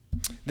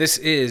This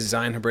is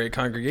Zion Hebraic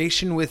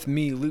Congregation with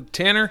me, Luke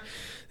Tanner.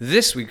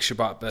 This week's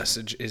Shabbat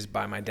message is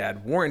by my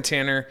dad, Warren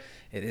Tanner.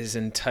 It is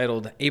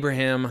entitled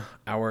Abraham,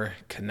 Our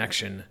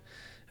Connection.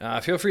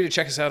 Feel free to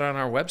check us out on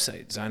our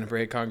website,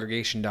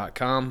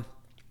 zionhebraicongregation.com.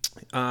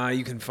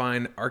 You can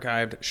find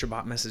archived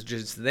Shabbat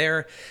messages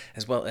there,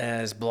 as well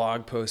as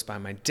blog posts by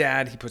my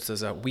dad. He puts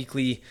those out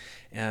weekly,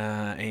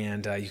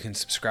 and you can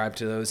subscribe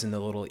to those in the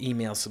little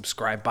email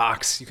subscribe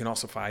box. You can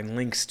also find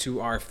links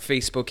to our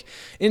Facebook,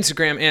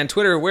 Instagram, and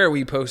Twitter, where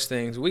we post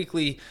things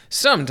weekly,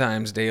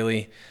 sometimes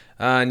daily.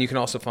 And you can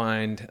also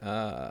find,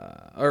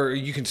 or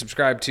you can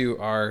subscribe to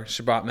our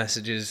Shabbat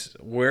messages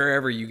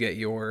wherever you get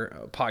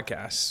your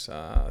podcasts,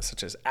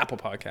 such as Apple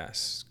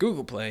Podcasts,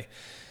 Google Play,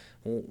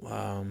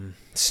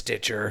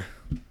 Stitcher,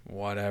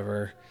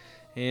 whatever.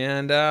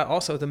 And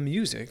also the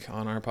music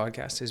on our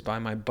podcast is by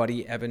my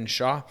buddy Evan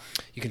Shaw.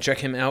 You can check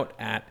him out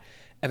at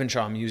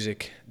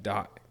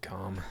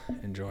evanshawmusic.com.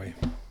 Enjoy.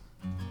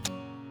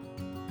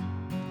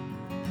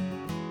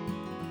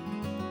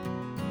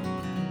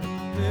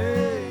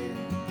 Hey,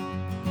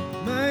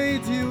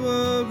 mighty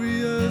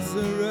warriors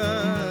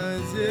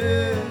arise,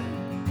 yeah.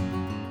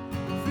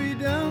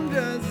 Freedom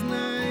does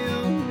nigh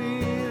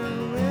only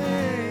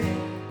away.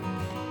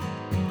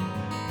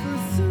 For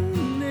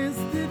soon is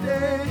the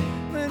day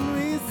when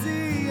we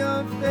see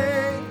your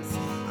face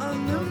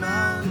on the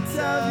mount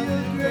of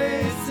your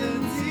grace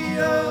and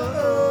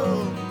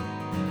Zion,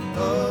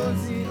 oh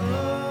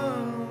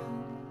Zion.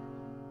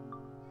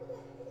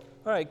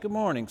 All right, good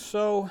morning.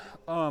 So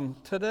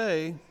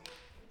today,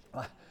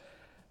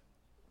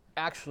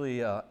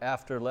 actually,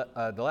 after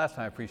the last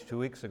time I preached 2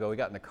 weeks ago, we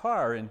got in the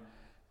car, and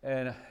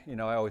you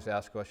know, I always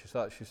ask her what she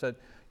thought. She said,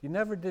 "You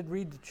never did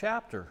read the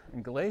chapter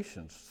in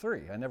Galatians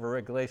 3. I never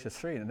read Galatians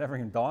 3, and it never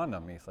even dawned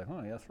on me." It's like,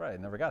 oh, yeah, that's right, I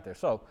never got there.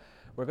 So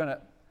we're going to,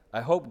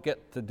 I hope,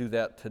 get to do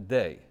that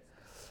today.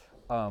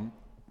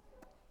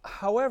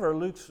 However,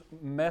 Luke's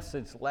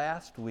message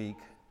last week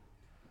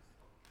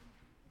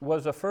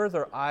was a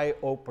further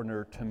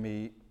eye-opener to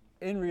me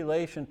in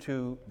relation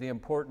to the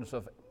importance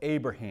of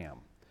Abraham.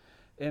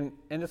 And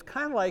it's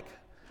kind of like,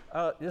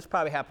 this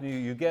probably happened to you.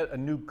 You get a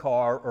new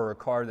car or a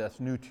car that's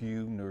new to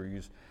you, never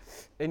used,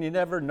 and you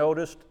never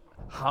noticed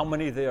how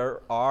many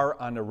there are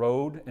on the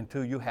road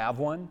until you have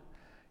one.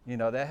 You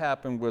know, that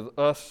happened with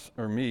us,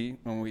 or me,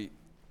 when we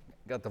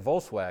got the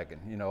Volkswagen,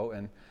 you know,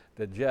 and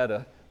the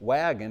Jetta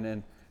wagon,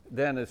 and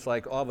then it's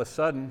like all of a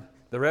sudden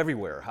they're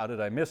everywhere. How did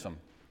I miss them?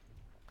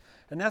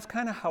 And that's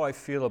kind of how I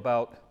feel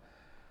about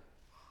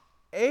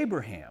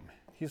Abraham.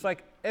 He's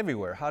like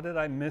everywhere. How did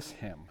I miss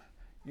him?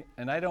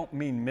 And I don't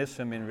mean miss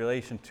him in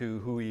relation to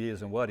who he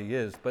is and what he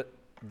is, but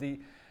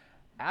the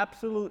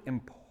absolute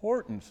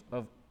importance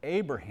of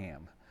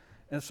Abraham.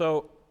 And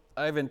so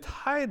I've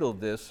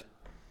entitled this,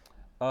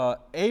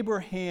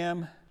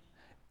 Abraham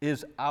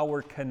is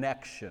Our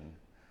Connection.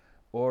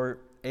 Or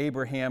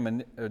Abraham,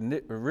 and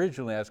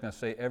originally I was going to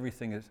say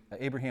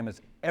Abraham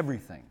is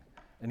everything,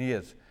 and he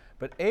is.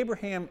 But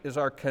Abraham is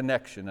our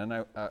connection, and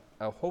I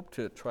hope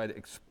to try to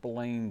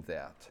explain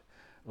that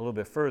a little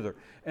bit further.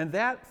 And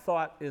that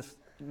thought is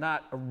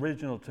not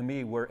original to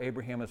me, where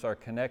Abraham is our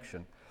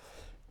connection.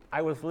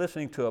 I was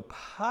listening to a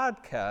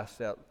podcast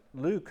that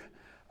Luke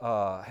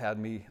had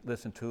me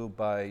listen to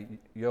by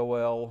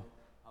Yoel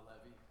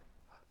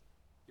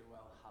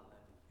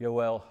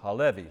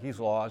Halevi. He's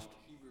lost.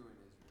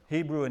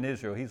 Hebrew in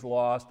Israel. He's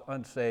lost,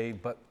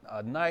 unsaved, but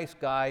a nice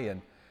guy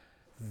and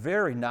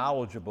very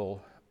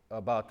knowledgeable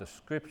about the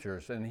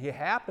scriptures. And he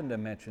happened to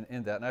mention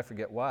in that, and I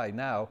forget why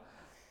now,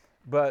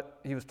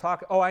 but he was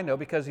talking, oh, I know,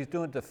 because he's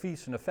doing the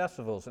feasts and the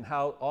festivals, and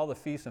how all the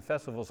feasts and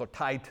festivals are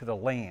tied to the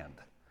land,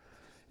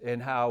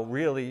 and how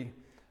really,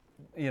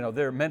 you know,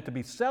 they're meant to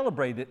be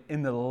celebrated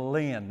in the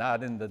land,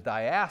 not in the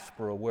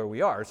diaspora where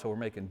we are, so we're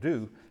making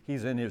do.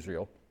 He's in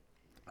Israel.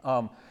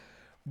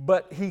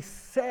 But he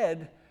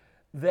said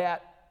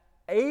that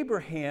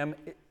Abraham,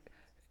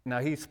 now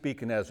he's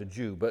speaking as a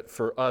Jew, but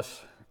for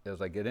us,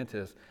 as I get into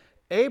this,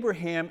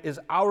 Abraham is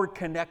our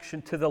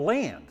connection to the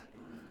land.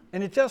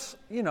 And it just,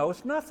 you know,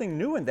 it's nothing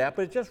new in that,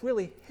 but it just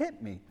really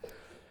hit me.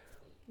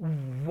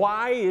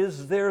 Why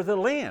is there the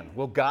land?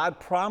 Well, God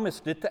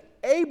promised it to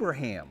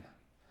Abraham.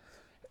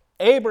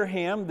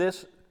 Abraham,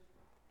 this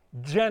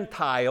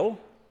Gentile,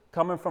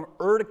 coming from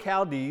Ur the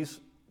Chaldees,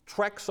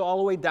 treks all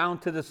the way down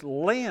to this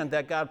land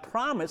that God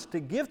promised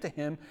to give to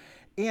him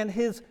and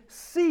his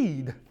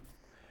seed.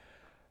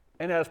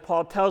 And as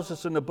Paul tells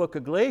us in the book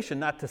of Galatians,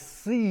 not to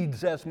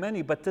seeds as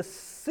many, but to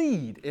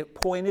seed. It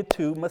pointed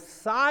to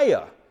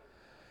Messiah.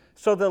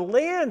 So the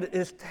land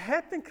is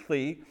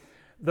technically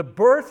the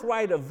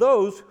birthright of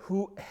those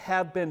who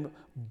have been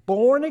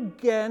born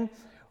again,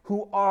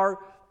 who are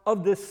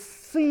of the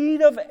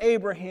seed of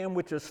Abraham,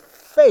 which is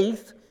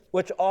faith,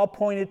 which all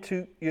pointed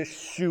to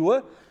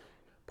Yeshua.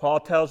 Paul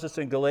tells us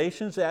in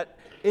Galatians that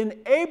in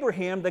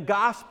Abraham the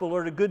gospel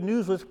or the good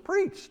news was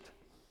preached.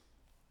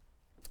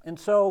 And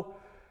so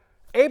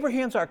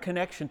Abraham's our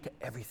connection to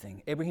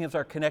everything. Abraham's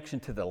our connection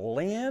to the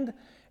land.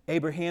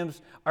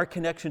 Abraham's our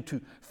connection to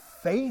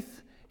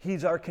faith.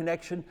 He's our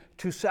connection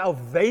to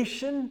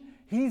salvation.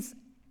 He's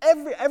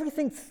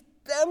everything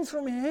stems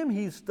from him.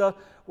 He's the,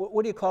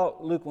 what do you call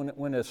it, Luke,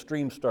 when a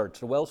stream starts?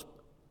 The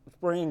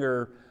wellspring,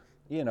 or,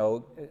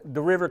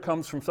 the river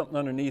comes from something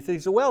underneath.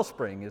 He's a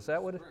wellspring. Is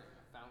that what it is?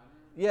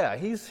 Yeah,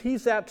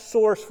 he's that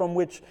source from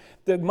which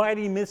the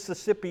mighty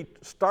Mississippi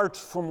starts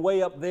from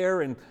way up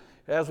there, and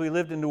as we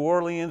lived in New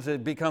Orleans,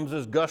 it becomes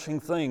this gushing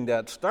thing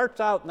that starts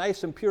out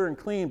nice and pure and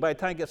clean. By the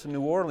time it gets to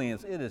New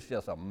Orleans, it is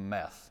just a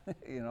mess.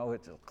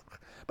 It's just,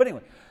 but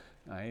anyway,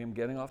 I am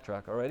getting off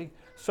track already.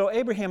 So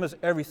Abraham is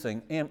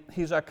everything, and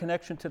he's our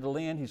connection to the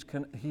land.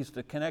 He's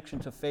the connection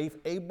to faith.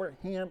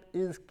 Abraham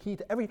is key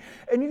to everything,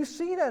 and you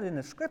see that in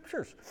the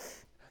scriptures.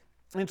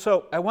 And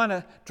so I want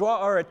to draw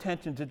our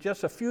attention to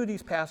just a few of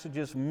these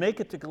passages,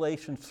 make it to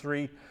Galatians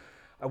 3.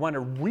 I want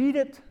to read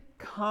it,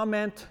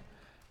 comment,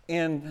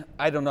 and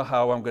I don't know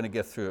how I'm going to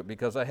get through it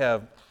because I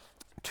have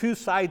two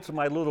sides of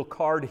my little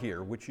card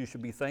here, which you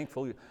should be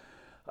thankful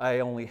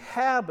I only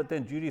have. But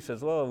then Judy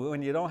says, well,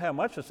 when you don't have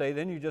much to say,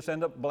 then you just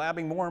end up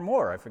blabbing more and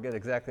more. I forget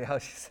exactly how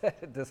she said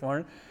it this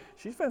morning.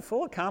 She's been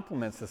full of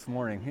compliments this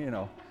morning,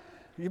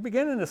 You're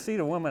beginning to see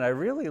the woman I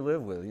really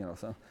live with,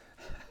 so.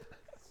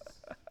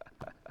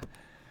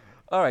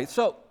 All right,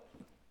 so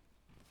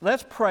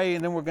let's pray,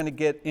 and then we're going to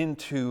get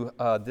into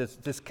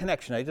this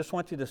connection. I just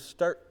want you to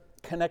start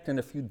connecting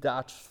a few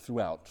dots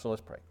throughout. So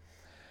let's pray.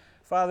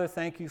 Father,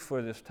 thank you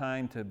for this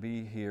time to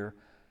be here.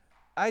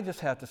 I just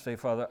have to say,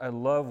 Father, I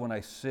love when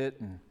I sit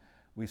and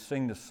we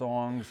sing the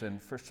songs,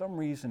 and for some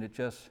reason it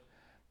just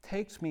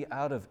takes me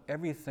out of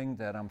everything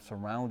that I'm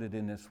surrounded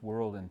in this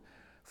world. And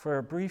for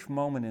a brief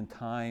moment in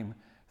time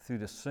through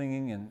the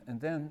singing,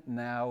 and then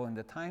now, and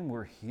the time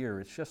we're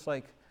here, it's just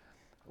like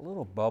a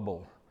little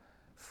bubble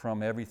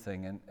from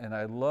everything. And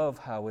I love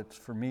how it's,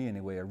 for me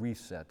anyway, a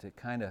reset. It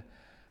kind of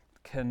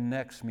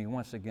connects me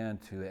once again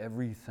to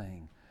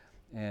everything.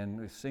 And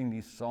we sing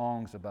these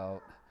songs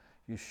about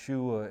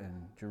Yeshua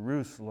and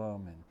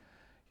Jerusalem and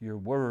your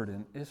word,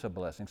 and it's a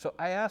blessing. So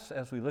I ask,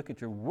 as we look at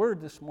your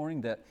word this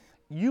morning, that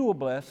you will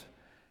bless.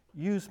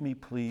 Use me,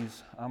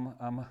 please.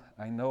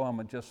 I know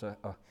I'm just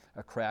a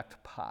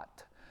cracked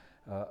pot,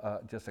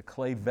 just a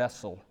clay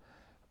vessel.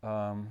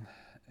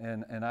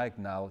 And I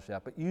acknowledge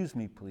that. But use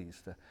me,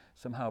 please, to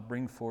somehow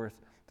bring forth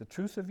the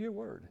truth of your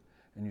word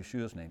in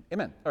Yeshua's name.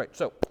 Amen. All right,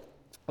 so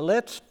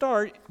let's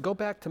go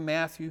back to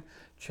Matthew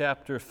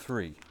chapter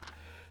 3.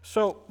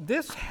 So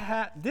this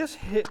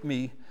hit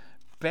me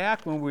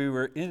back when we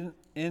were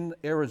in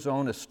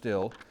Arizona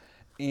still,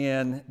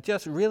 and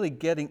just really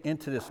getting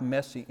into this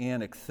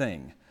messianic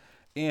thing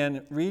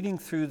and reading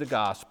through the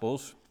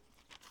Gospels.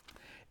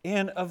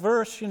 And a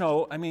verse,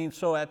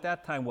 so at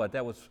that time,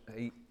 that was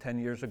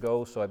 8-10 years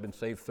ago, so I've been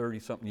saved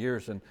 30-something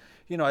years. And,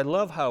 I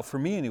love how, for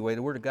me anyway,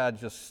 the Word of God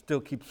just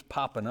still keeps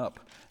popping up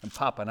and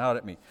popping out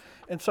at me.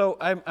 And so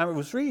I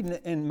was reading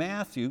in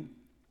Matthew,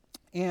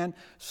 and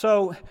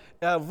so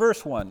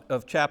verse 1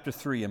 of chapter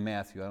 3 in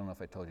Matthew. I don't know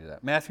if I told you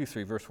that. Matthew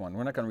 3, verse 1.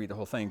 We're not going to read the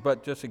whole thing,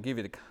 but just to give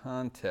you the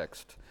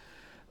context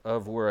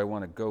of where I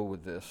want to go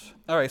with this.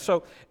 All right,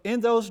 so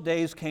in those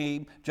days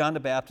came John the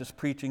Baptist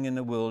preaching in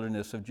the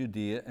wilderness of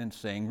Judea and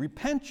saying,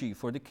 Repent ye,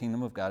 for the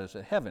kingdom of God is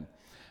at heaven.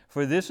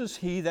 For this is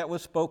he that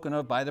was spoken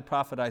of by the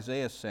prophet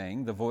Isaiah,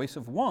 saying, The voice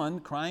of one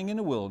crying in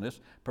the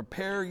wilderness,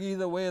 Prepare ye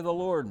the way of the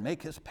Lord,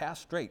 make his path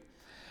straight.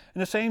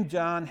 And the same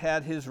John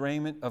had his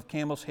raiment of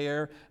camel's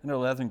hair and a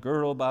leathern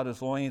girdle about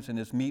his loins, and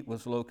his meat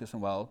was locusts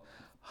and wild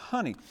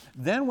honey.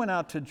 Then went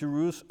out to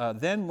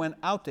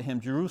him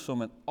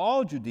Jerusalem and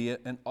all Judea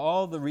and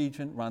all the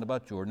region round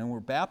about Jordan, and were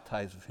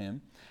baptized of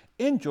him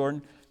in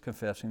Jordan,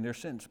 confessing their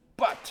sins.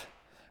 But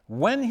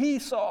when he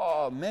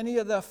saw many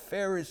of the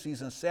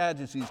Pharisees and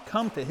Sadducees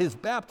come to his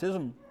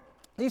baptism,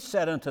 he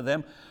said unto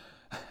them,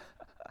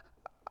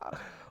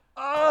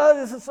 Oh,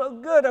 this is so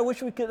good. I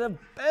wish we could have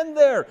been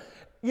there.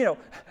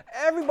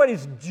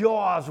 Everybody's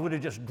jaws would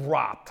have just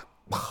dropped.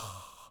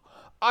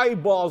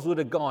 Eyeballs would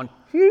have gone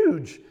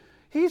huge.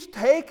 He's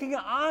taking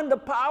on the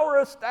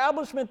power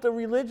establishment, the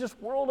religious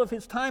world of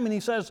his time, and he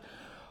says,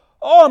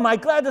 Oh, am I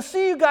glad to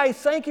see you guys.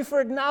 Thank you for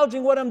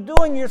acknowledging what I'm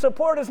doing. Your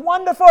support is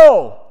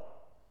wonderful.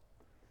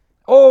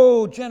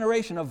 O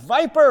generation of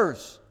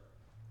vipers,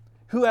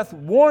 who hath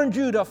warned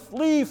you to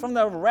flee from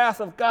the wrath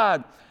of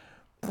God.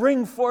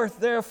 Bring forth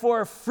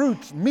therefore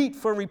fruits, meet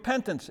for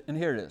repentance. And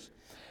here it is.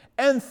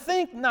 And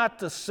think not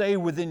to say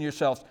within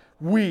yourselves,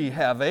 We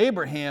have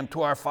Abraham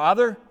to our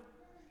father.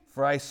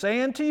 For I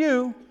say unto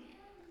you,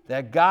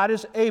 that God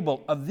is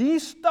able of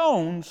these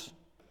stones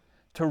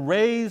to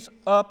raise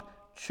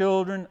up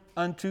children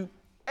unto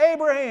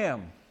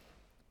Abraham.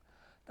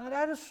 Now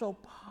that is so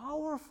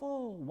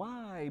powerful.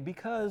 Why?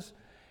 Because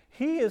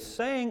he is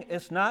saying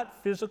it's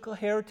not physical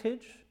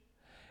heritage.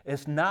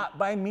 It's not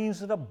by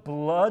means of the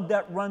blood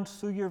that runs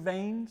through your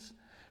veins.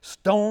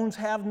 Stones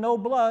have no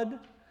blood,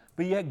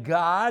 but yet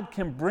God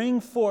can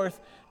bring forth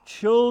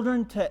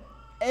children to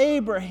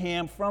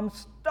Abraham from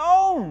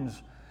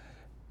stones.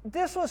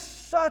 This was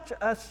such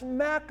a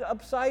smack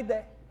upside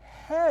the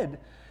head,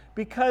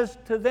 because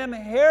to them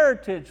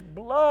heritage,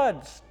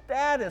 blood,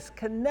 status,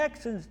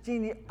 connections,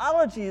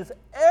 genealogy is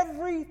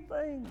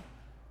everything.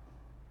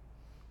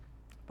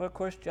 But of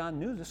course, John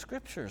knew the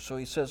scriptures, so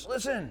he says,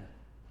 listen,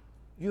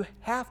 you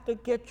have to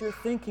get your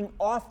thinking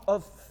off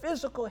of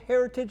physical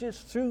heritages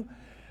through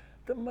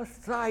the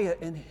Messiah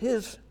and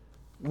his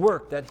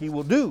work that he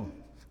will do.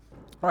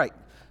 All right,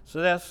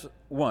 so that's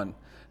one.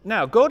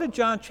 Now, go to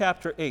John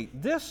chapter 8.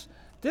 This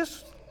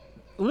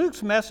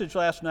Luke's message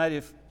last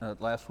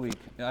week,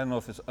 I don't know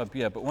if it's up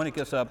yet, but when it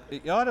gets up,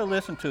 you ought to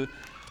listen to it.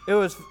 It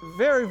was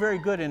very, very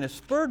good, and it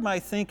spurred my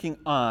thinking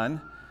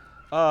on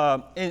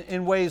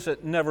in ways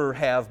that never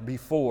have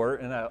before,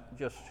 and I'll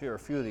just share a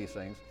few of these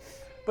things.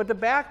 But the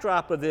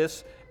backdrop of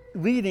this,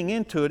 leading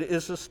into it,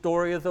 is the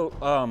story of the,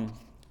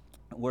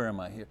 where am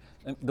I here?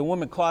 The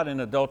woman caught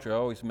in adultery. I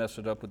always mess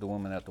it up with the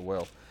woman at the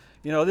well.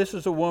 You know, this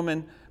is a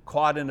woman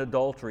caught in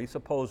adultery,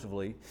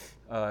 supposedly.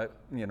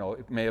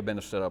 It may have been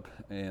a setup,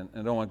 and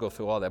I don't want to go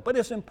through all that. But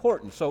it's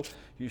important. So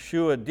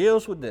Yeshua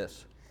deals with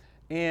this.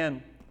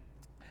 And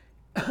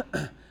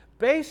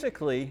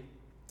basically,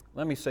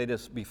 let me say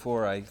this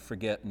before I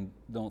forget and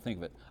don't think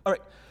of it. All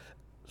right.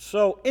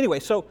 So anyway,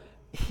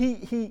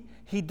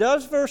 he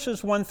does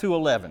verses 1 through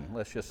 11.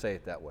 Let's just say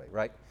it that way,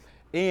 right?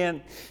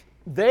 And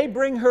they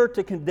bring her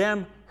to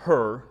condemn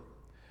her.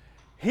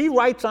 He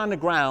writes on the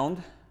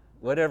ground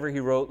whatever he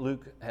wrote.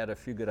 Luke had a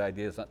few good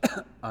ideas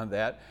on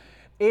that.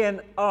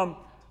 And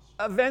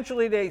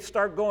eventually they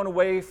start going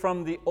away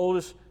from the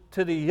oldest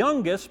to the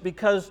youngest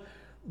because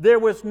there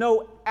was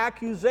no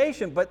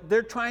accusation, but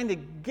they're trying to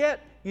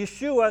get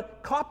Yeshua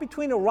caught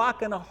between a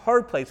rock and a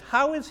hard place.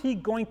 How is he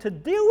going to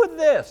deal with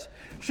this?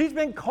 She's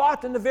been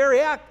caught in the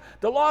very act.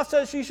 The law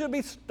says she should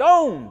be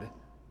stoned.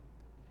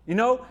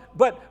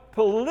 But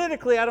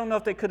politically, I don't know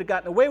if they could have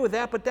gotten away with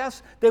that, but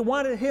they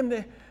wanted him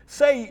to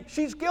say,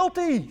 she's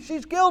guilty.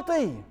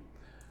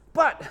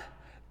 But,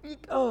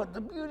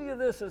 the beauty of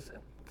this is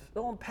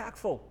so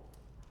impactful.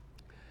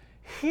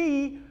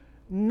 You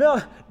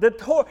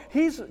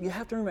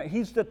have to remember,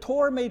 he's the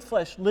Torah made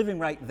flesh living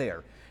right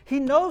there. He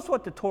knows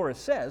what the Torah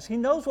says. He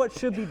knows what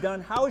should be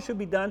done, how it should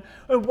be done,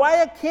 and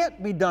why it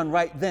can't be done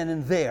right then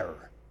and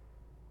there.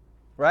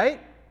 Right?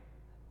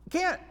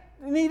 Can't.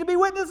 You need to be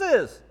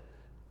witnesses.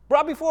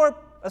 Brought before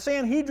a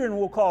Sanhedrin,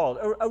 we'll call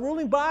it, a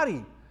ruling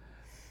body.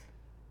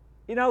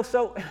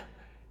 So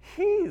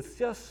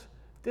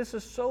this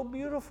is so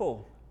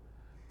beautiful.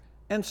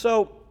 And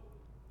so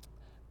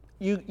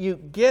you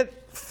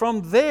get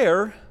from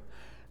there,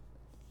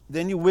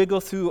 then you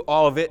wiggle through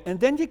all of it, and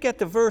then you get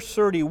to verse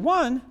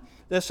 31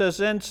 that says,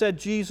 then said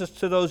Jesus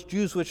to those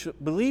Jews which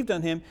believed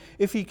on him,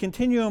 if ye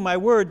continue in my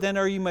word, then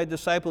are ye my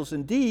disciples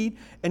indeed,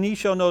 and ye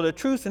shall know the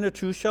truth, and the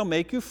truth shall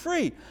make you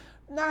free.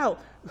 Now,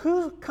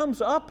 who comes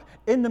up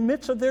in the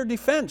midst of their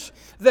defense?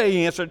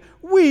 They answered,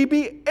 we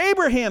be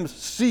Abraham's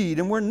seed,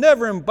 and we're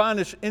never in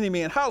bondage to any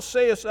man. How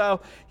sayest thou,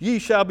 ye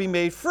shall be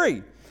made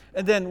free?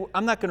 And then,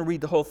 I'm not going to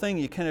read the whole thing.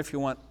 You can if you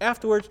want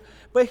afterwards.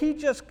 But he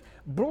just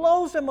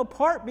blows them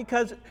apart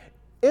because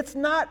it's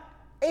not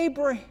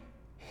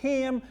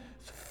Abraham's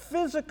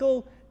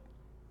physical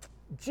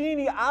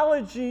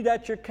genealogy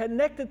that you're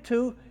connected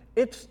to.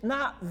 It's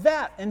not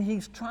that. And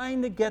he's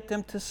trying to get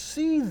them to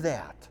see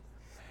that.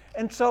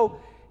 And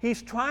so he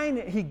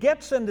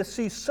gets them to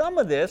see some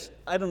of this,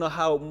 I don't know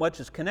how much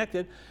is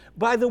connected,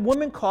 by the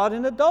woman caught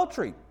in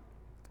adultery.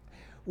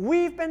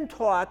 We've been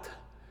taught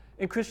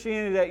in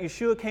Christianity that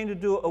Yeshua came to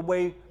do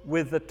away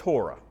with the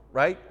Torah,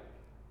 right?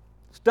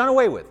 It's done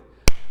away with.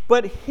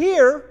 But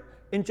here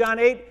in John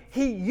 8,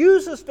 he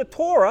uses the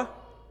Torah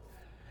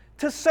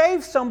to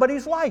save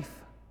somebody's life.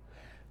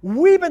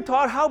 We've been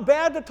taught how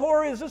bad the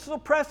Torah is. This is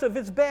oppressive.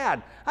 It's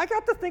bad. I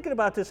got to thinking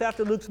about this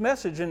after Luke's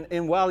message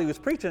and while he was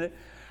preaching it.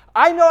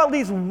 I know at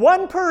least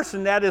one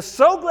person that is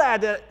so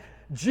glad that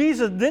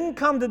Jesus didn't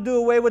come to do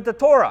away with the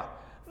Torah.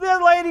 The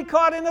lady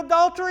caught in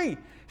adultery.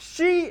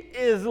 She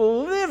is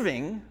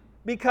living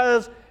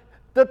because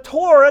the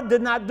Torah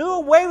did not do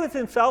away with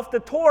himself. The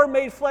Torah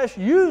made flesh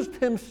used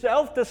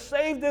himself to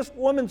save this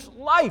woman's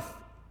life.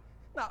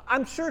 Now,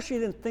 I'm sure she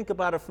didn't think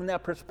about it from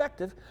that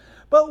perspective,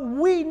 but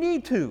we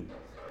need to.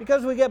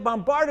 Because we get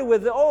bombarded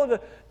with,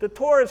 the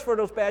Torah is for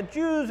those bad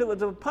Jews, it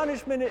was a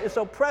punishment, it's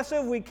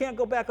oppressive, we can't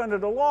go back under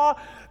the law.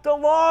 The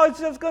law is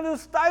just going to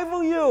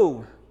stifle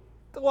you.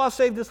 The law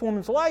saved this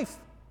woman's life.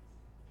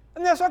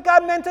 And that's what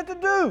God meant it to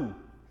do.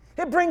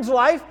 It brings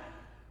life,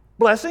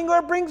 blessing, or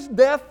it brings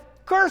death,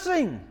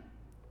 cursing.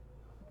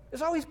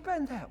 It's always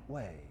been that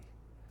way.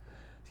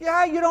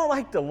 Yeah, you don't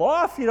like the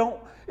law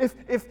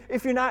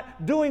if you're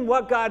not doing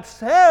what God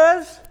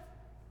says.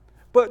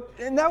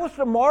 And that was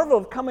the marvel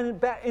of coming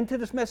back into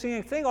this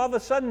Messianic thing. All of a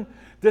sudden,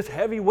 this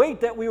heavy weight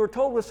that we were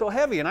told was so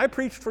heavy, and I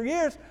preached for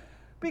years,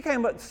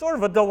 became sort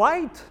of a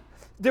delight.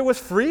 There was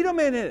freedom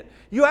in it.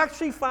 You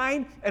actually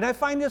find, and I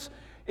find this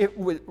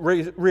with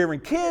rearing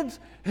kids,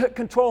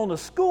 controlling the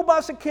school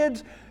bus of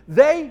kids,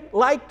 they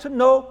like to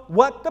know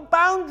what the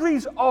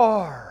boundaries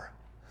are.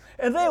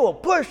 And they will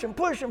push and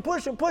push and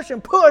push and push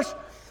and push,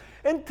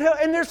 and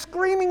they're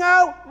screaming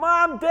out,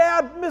 Mom,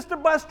 Dad,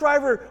 Mr. Bus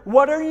Driver,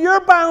 what are your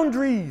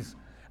boundaries?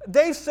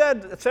 They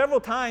said several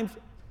times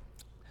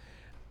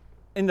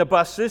in the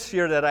bus this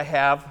year that I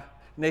have,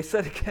 and they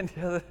said again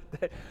the other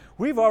day,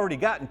 we've already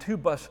gotten 2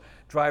 bus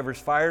drivers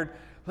fired.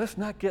 Let's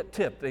not get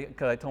Tip,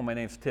 because I told my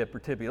name's Tip or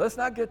Tippy. Let's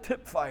not get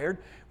Tip fired,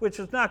 which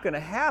is not going to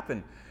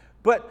happen.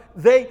 But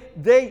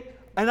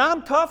and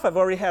I'm tough. I've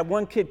already had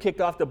one kid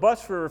kicked off the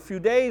bus for a few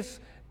days,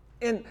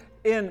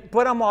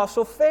 but I'm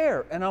also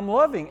fair, and I'm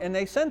loving, and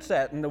they sense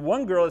that. And the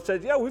one girl that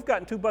says, yeah, we've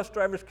gotten 2 bus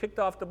drivers kicked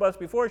off the bus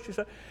before, she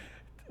said,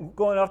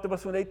 going off the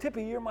bus one day,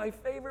 Tippy, you're my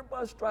favorite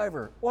bus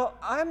driver. Well,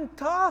 I'm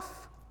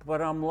tough,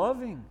 but I'm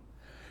loving.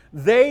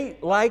 They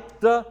like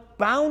the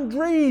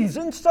boundaries,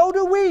 and so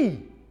do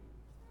we.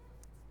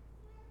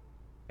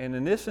 And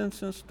in this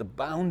instance, the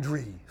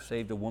boundary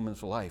saved a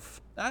woman's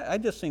life. I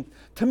just think,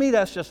 to me,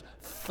 that's just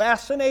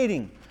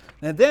fascinating.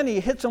 And then he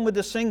hits them with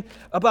this thing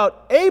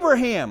about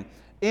Abraham,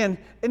 and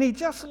he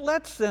just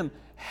lets them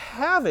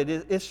have it.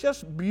 It's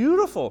just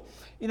beautiful.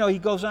 You know, he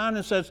goes on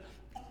and says,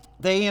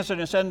 they answered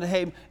and said unto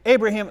him,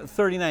 Abraham,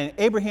 39,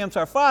 Abraham's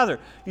our father.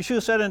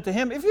 Yeshua said unto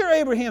him, if you're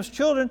Abraham's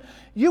children,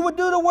 you would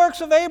do the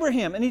works of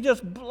Abraham. And he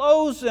just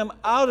blows them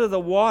out of the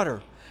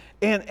water.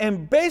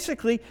 And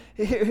basically,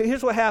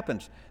 here's what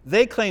happens.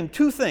 They claim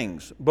 2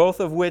 things, both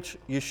of which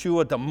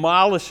Yeshua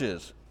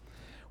demolishes.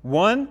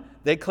 One,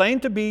 they claim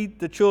to be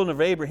the children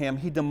of Abraham.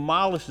 He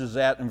demolishes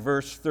that in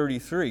verse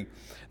 33.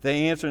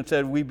 They answered and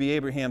said, we be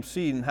Abraham's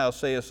seed, and how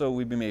sayest so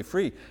we be made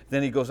free?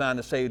 Then he goes on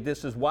to say,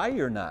 this is why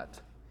you're not.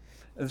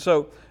 And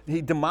so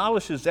he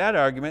demolishes that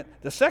argument.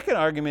 The second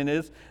argument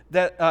is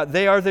that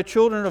they are the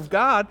children of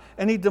God,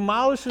 and he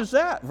demolishes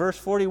that. Verse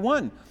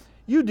 41,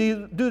 you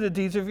do the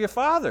deeds of your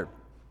father.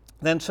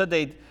 Then said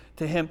they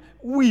to him,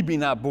 we be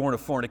not born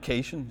of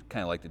fornication,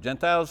 kind of like the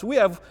Gentiles. We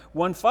have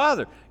one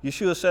father.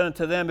 Yeshua said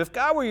unto them, if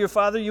God were your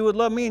father, you would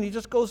love me. And he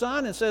just goes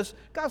on and says,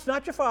 God's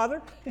not your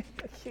father.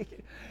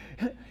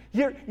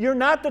 You're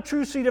not the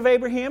true seed of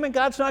Abraham, and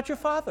God's not your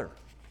father.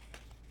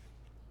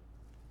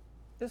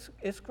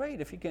 It's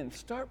great if you can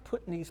start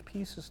putting these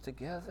pieces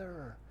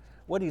together,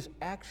 what he's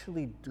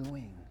actually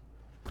doing.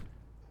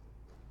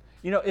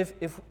 You know,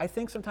 if I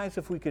think sometimes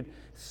if we could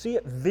see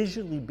it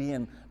visually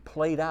being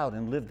played out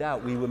and lived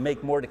out, we would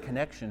make more to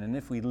connection. And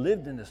if we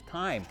lived in this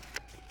time,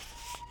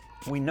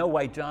 we know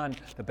why John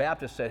the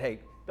Baptist said, hey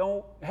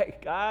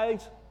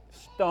guys,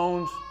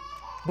 stones,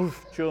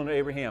 boof, children of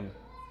Abraham.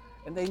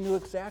 And they knew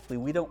exactly.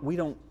 We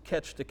don't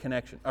catch the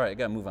connection. All right, I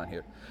got to move on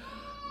here.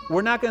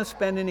 We're not going to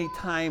spend any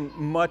time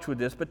much with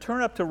this, but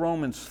turn up to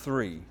Romans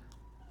 3.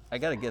 I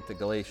got to get to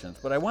Galatians,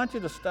 but I want you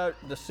to start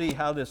to see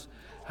how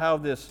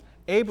this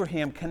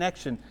Abraham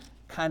connection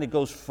kind of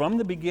goes from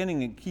the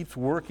beginning and keeps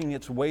working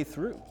its way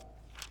through.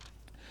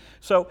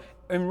 So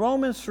in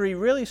Romans 3,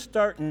 really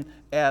starting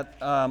at,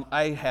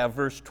 I have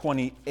verse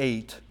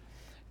 28,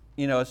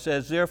 it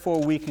says,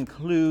 therefore we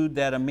conclude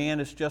that a man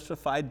is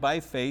justified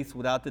by faith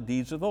without the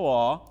deeds of the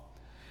law.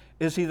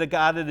 Is he the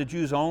God of the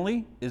Jews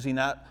only? Is he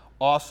not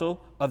also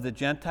of the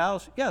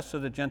Gentiles? Yes,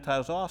 of the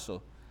Gentiles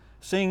also.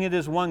 Seeing it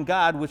is one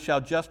God which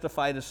shall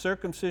justify the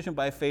circumcision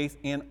by faith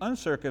and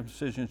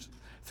uncircumcision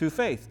through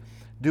faith.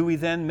 Do we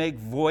then make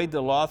void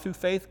the law through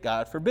faith?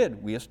 God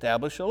forbid. We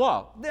establish a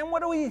law. Then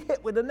what do we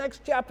hit with the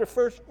next chapter,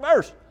 first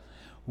verse?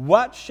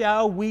 What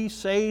shall we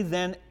say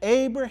then?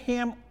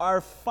 Abraham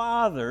our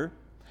father,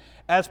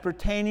 as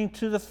pertaining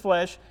to the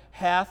flesh,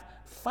 hath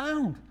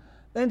found.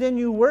 And then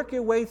you work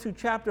your way through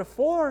chapter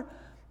 4,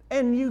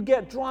 and you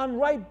get drawn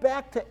right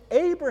back to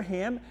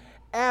Abraham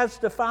as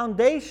the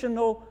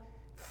foundational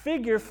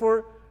figure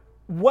for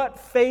what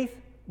faith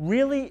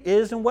really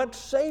is and what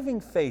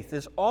saving faith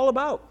is all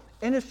about.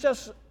 And it's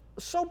just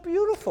so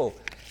beautiful.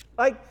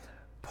 Like,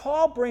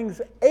 Paul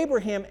brings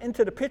Abraham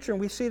into the picture,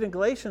 and we see it in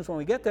Galatians when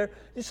we get there.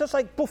 It's just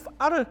like, poof,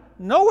 out of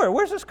nowhere.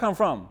 Where's this come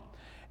from?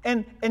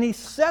 And he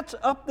sets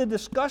up the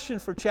discussion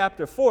for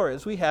chapter 4,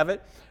 as we have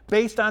it,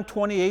 based on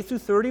 28 through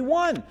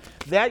 31.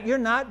 That you're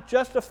not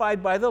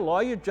justified by the law,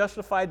 you're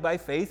justified by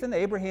faith, and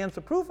Abraham's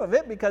the proof of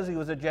it because he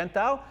was a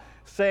Gentile,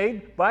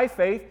 saved by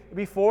faith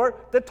before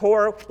the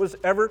Torah was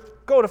ever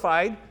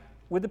codified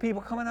with the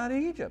people coming out of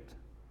Egypt.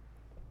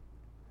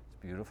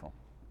 It's beautiful.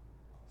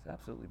 It's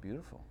absolutely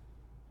beautiful.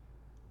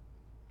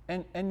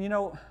 And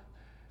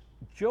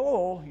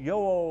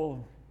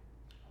Joel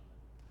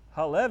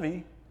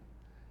Halevi,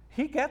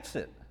 he gets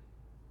it,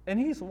 and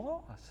he's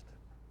lost.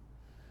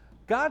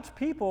 God's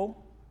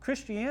people,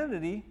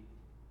 Christianity,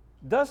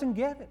 doesn't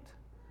get it.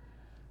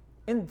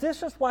 And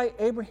this is why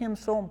Abraham's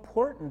so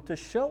important, to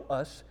show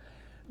us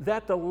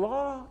that the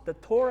law, the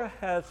Torah,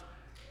 has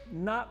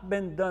not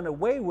been done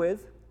away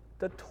with.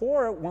 The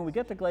Torah, when we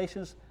get to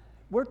Galatians,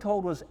 we're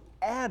told was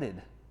added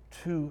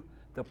to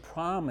the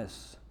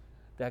promise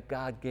that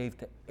God gave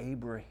to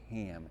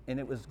Abraham. And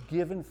it was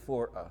given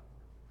for a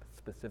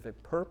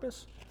specific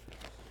purpose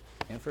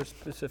and for a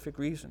specific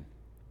reason.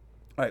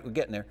 All right, we're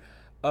getting there.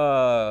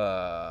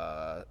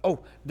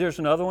 There's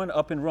another one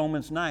up in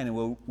Romans 9,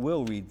 and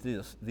we'll read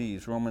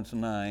these. Romans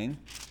 9,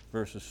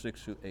 verses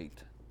 6 through 8.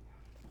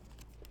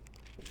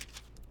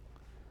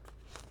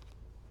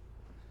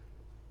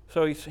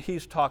 So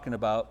he's talking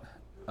about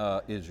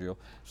Israel.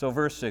 So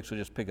verse 6, we'll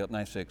just pick up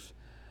 9:6.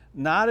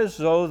 Not as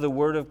though the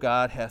word of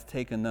God hath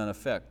taken none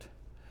effect.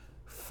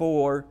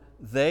 For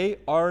they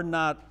are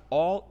not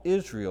all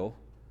Israel,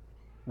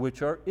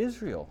 which are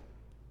Israel.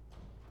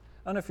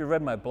 I don't know if you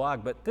read my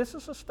blog, but this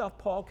is the stuff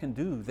Paul can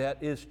do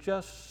that is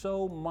just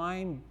so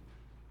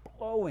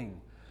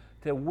mind-blowing,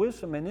 the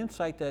wisdom and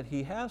insight that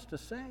he has to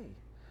say.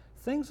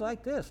 Things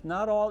like this,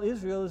 not all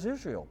Israel is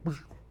Israel.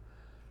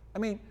 I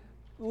mean,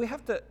 we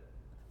have to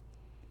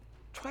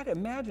try to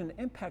imagine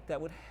the impact that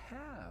would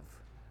have.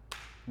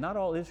 Not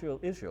all Israel,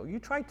 Israel. You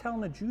try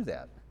telling a Jew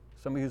that,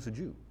 somebody who's a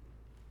Jew.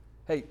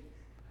 Hey,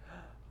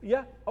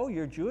 yeah, oh,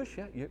 you're Jewish?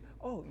 Yeah, you're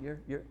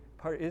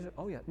part of Israel?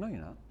 Oh, yeah, no, you're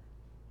not.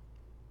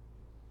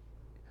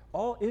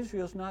 All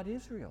Israel's not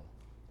Israel.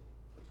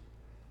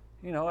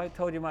 You know, I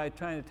told you,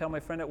 trying to tell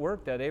my friend at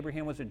work that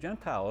Abraham was a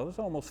Gentile. It was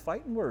almost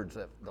fighting words.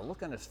 The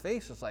look on his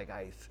face is like,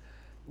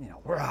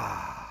 rah.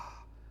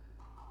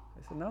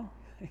 I said, no,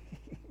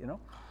 you know.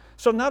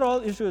 So not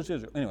all Israel is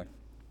Israel. Anyway,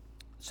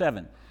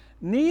 7.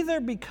 Neither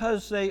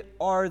because they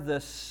are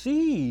the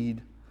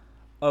seed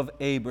of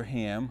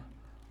Abraham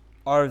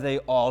are they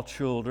all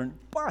children,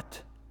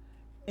 but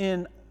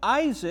in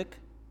Isaac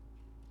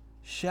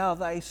shall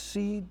thy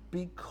seed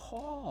be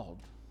called.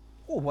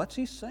 Well, what's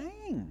he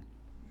saying?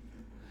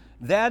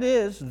 That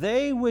is,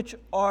 they which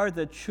are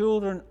the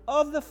children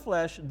of the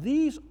flesh,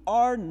 these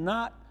are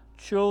not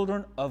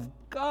children of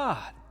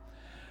God,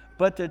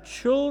 but the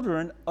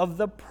children of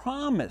the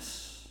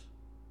promise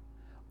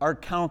are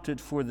counted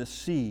for the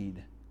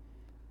seed.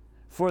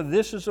 For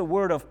this is a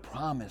word of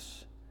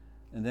promise.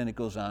 And then it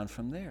goes on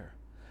from there.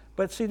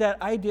 But see,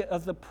 that idea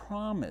of the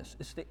promise,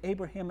 it's the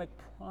Abrahamic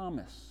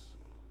promise.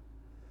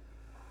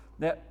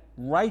 That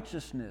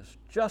righteousness,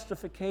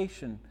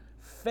 justification,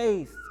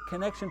 faith,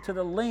 connection to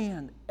the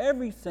land,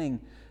 everything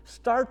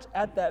starts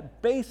at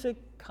that basic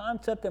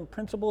concept and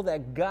principle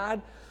that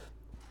God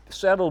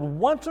settled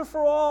once and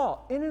for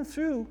all in and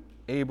through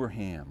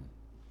Abraham.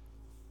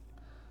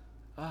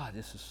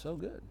 This is so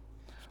good.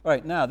 All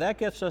right, now that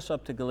gets us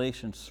up to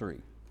Galatians 3.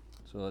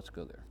 So let's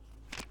go there.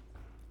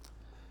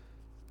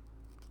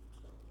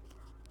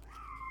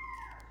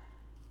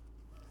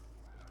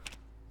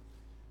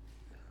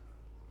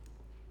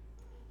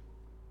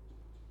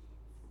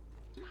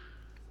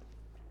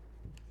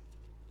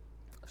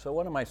 So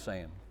what am I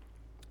saying?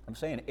 I'm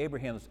saying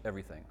Abraham's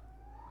everything.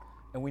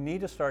 And we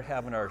need to start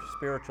having our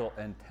spiritual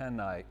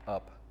antennae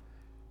up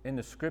in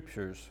the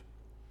scriptures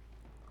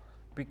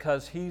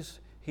because he's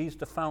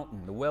the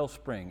fountain, the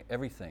wellspring,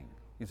 everything.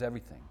 He's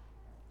everything.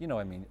 You know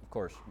what I mean, of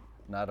course,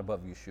 not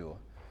above Yeshua.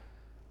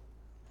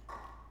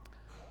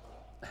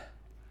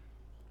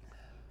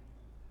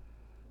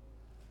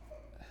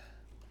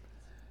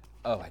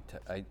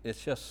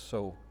 It's just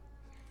so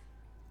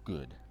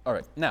good. All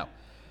right, now,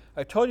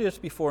 I told you this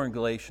before in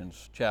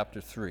Galatians chapter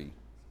 3.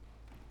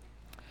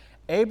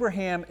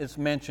 Abraham is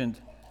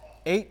mentioned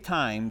 8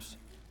 times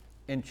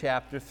in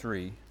chapter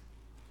 3.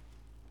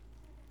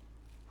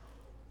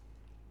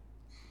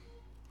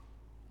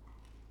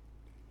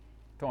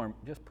 Torm,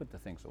 just put the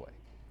things away.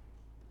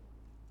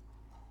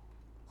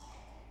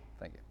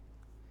 Thank you.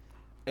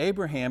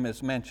 Abraham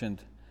is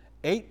mentioned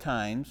 8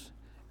 times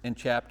in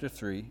chapter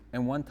 3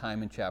 and 1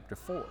 time in chapter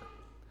 4.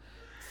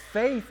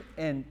 Faith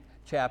in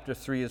chapter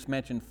 3 is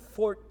mentioned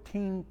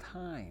 14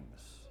 times.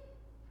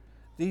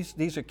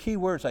 These are key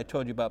words I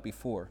told you about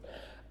before.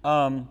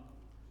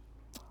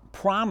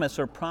 Promise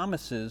or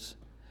promises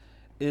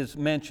is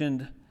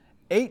mentioned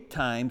 8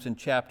 times in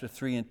chapter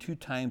 3 and 2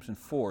 times in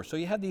 4. So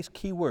you have these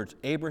key words.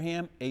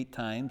 Abraham 8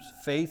 times,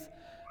 faith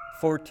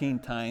 14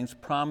 times,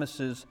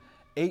 promises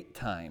 8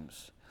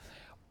 times.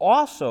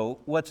 Also,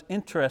 what's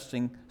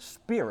interesting,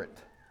 spirit.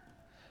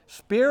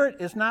 Spirit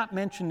is not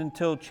mentioned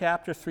until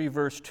chapter 3,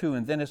 verse 2,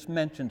 and then it's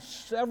mentioned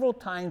several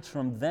times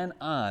from then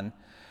on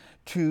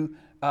to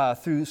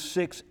through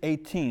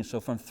 6:18. So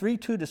from 3:2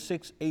 to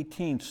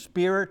 6:18,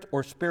 spirit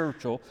or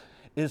spiritual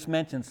is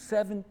mentioned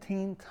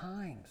 17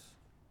 times.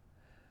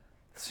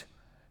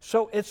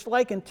 So it's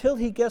like until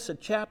he gets to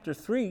chapter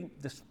 3,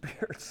 the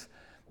Spirit's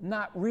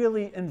not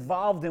really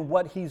involved in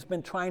what he's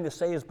been trying to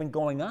say has been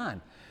going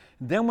on.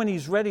 Then when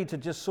he's ready to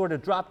just sort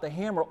of drop the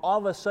hammer, all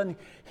of a sudden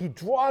he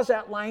draws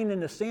that line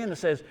in the sand and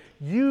says,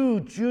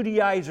 you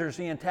Judaizers,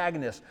 the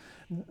antagonists,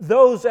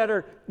 those that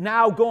are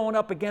now going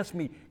up against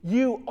me,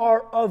 you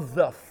are of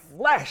the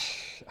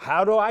flesh.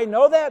 How do I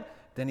know that?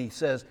 Then he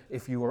says,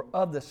 if you are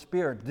of the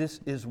Spirit, this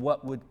is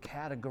what would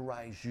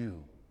categorize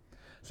you.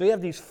 So you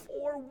have these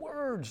 4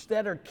 words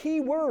that are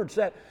key words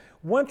that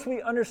once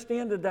we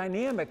understand the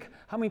dynamic,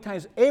 how many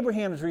times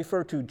Abraham is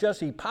referred to, just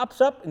he pops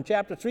up in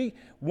chapter 3,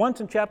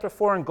 once in chapter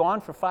 4 and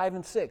gone for 5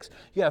 and 6.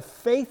 You have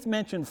faith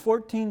mentioned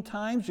 14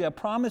 times, you have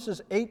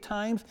promises 8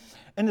 times,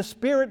 and the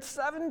Spirit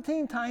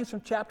 17 times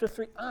from chapter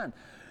 3 on.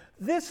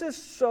 This is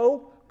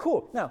so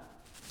cool. Now,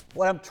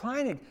 what I'm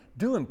trying to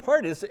do in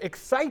part is to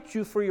excite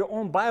you for your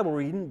own Bible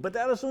reading, but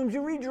that assumes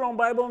you read your own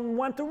Bible and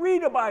want to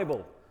read a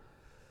Bible.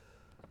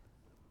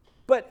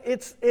 But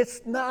it's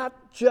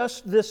not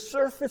just this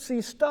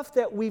surfacey stuff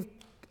that we've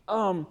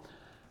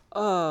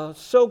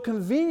so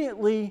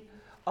conveniently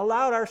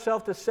allowed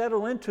ourselves to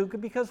settle into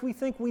because we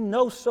think we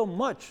know so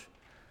much.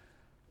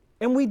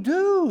 And we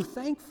do,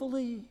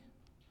 thankfully.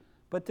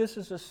 But this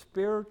is a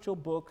spiritual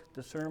book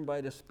discerned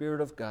by the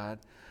Spirit of God.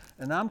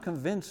 And I'm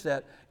convinced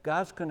that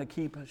God's going to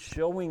keep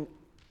showing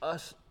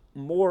us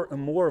more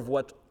and more of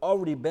what's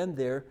already been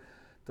there,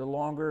 the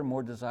longer and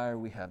more desire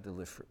we have to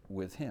live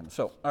with Him.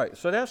 So, all right,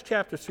 so that's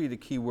chapter 3, the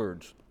key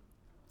words.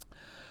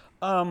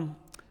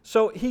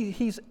 So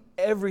he's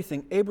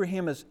everything.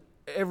 Abraham is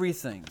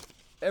everything.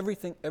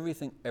 Everything,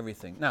 everything,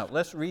 everything. Now,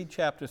 let's read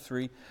chapter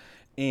 3,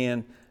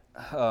 and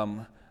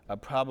I'll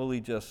probably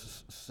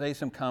just say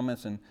some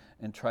comments and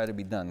try to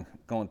be done.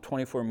 Going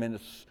 24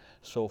 minutes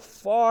so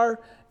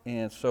far,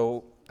 and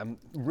so I'm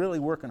really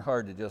working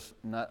hard to just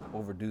not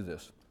overdo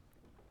this.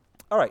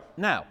 All right,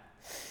 now,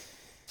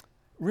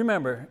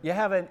 remember, you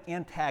have an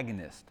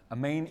antagonist, a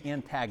main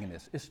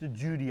antagonist. It's the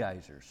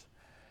Judaizers.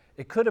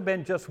 It could have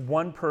been just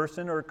one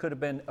person, or it could have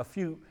been a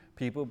few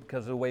people,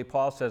 because of the way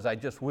Paul says, I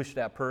just wish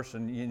that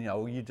person,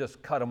 you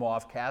just cut him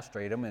off,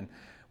 castrate him, and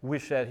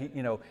wish that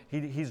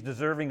he's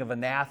deserving of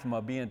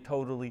anathema, being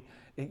totally,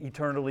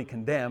 eternally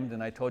condemned.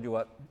 And I told you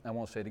what, I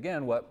won't say it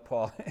again, what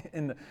Paul,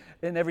 in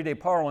everyday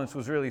parlance,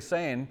 was really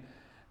saying,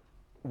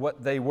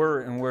 what they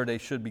were and where they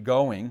should be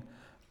going.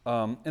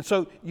 And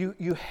so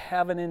you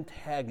have an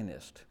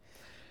antagonist.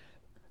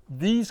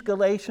 These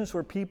Galatians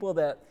were people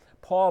that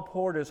Paul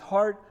poured his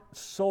heart,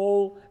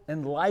 soul,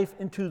 and life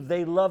into.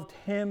 They loved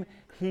him.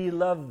 He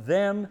loved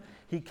them.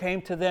 He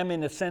came to them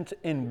in a sense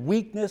in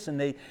weakness,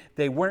 and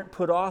they weren't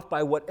put off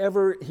by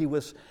whatever he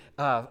was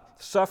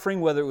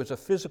suffering, whether it was a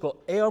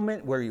physical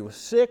ailment, where he was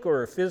sick,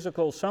 or a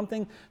physical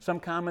something. Some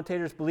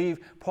commentators believe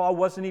Paul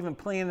wasn't even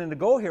planning to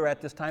go here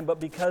at this time, but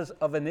because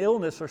of an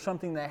illness or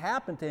something that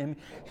happened to him,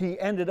 he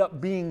ended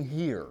up being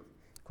here.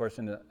 Of course,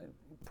 in the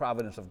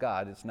providence of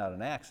God, it's not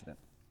an accident.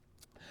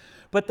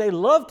 But they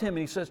loved him, and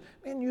he says,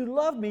 man, you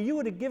loved me. You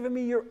would have given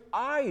me your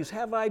eyes.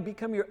 Have I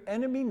become your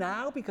enemy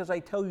now because I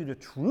tell you the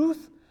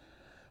truth?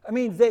 I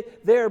mean,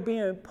 they're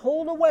being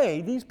pulled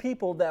away. These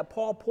people that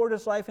Paul poured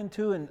his life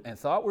into and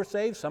thought were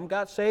saved, some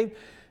got saved.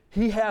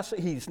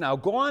 He's now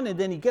gone, and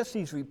then he gets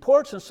these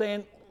reports and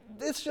saying,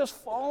 it's just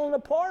falling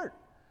apart.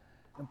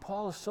 And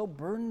Paul is so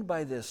burdened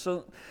by this.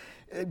 So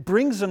it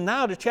brings him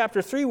now to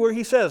chapter 3, where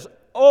he says,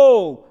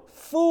 oh,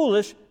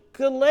 foolish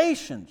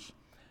Galatians,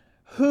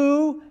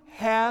 who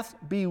hath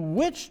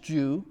bewitched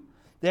you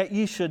that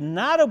ye should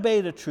not obey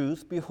the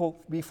truth,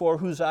 before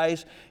whose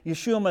eyes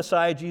Yeshua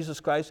Messiah, Jesus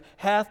Christ,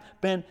 hath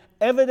been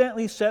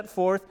evidently set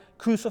forth,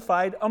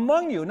 crucified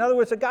among you. In other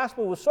words, the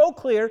gospel was so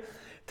clear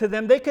to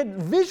them, they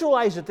could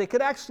visualize it. They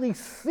could actually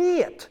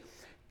see it.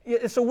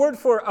 It's a word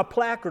for a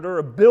placard or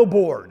a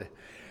billboard.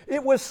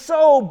 It was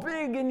so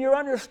big in your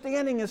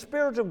understanding and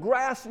spiritual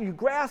grasp, you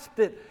grasped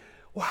it.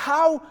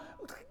 How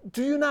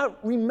do you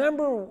not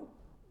remember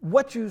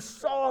what you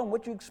saw and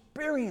what you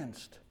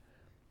experienced?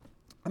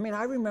 I mean,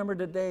 I remember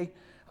the day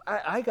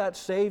I got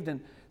saved,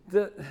 and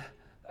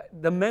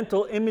the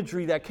mental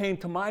imagery that came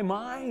to my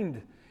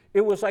mind, it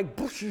was like,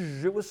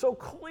 it was so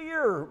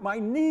clear, my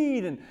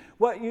need and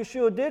what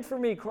Yeshua did for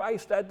me,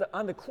 Christ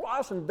on the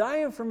cross and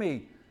dying for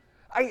me.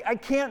 I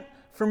can't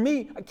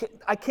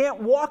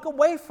walk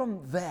away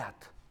from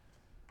that.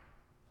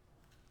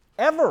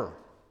 Ever.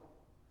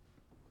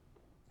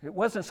 It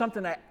wasn't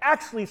something I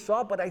actually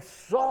saw, but I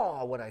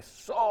saw what I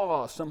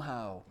saw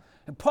somehow.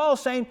 And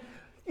Paul's saying,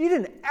 you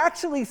didn't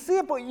actually see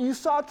it, but you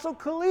saw it so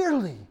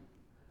clearly.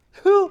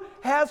 Who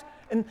has,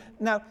 and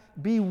now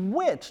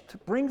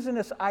bewitched brings in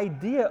this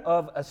idea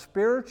of a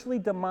spiritually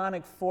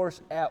demonic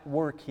force at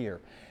work here.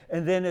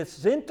 And then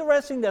it's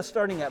interesting that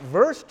starting at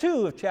verse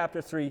 2 of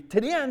chapter 3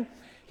 to the end,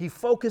 he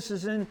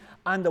focuses in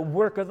on the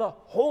work of the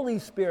Holy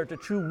Spirit, the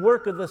true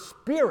work of the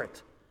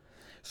Spirit.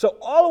 So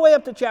all the way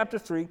up to chapter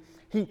 3,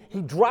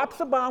 he drops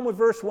the bomb with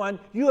verse 1,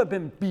 you have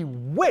been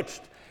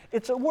bewitched.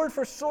 It's a word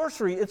for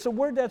sorcery. It's a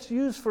word that's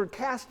used for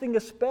casting a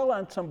spell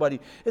on somebody.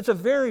 It's a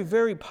very,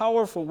 very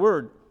powerful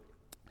word.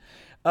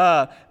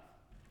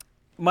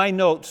 My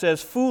note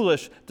says,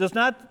 foolish does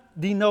not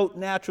denote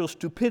natural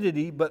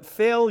stupidity, but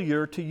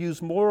failure to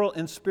use moral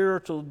and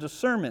spiritual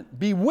discernment.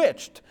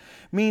 Bewitched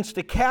means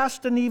to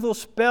cast an evil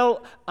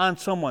spell on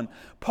someone.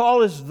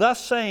 Paul is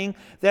thus saying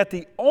that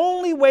the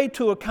only way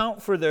to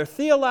account for their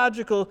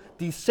theological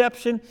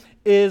deception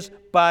is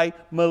by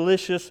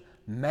malicious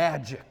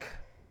magic.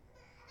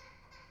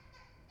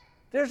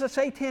 There's a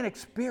satanic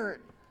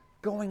spirit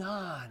going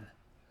on.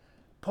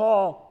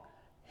 Paul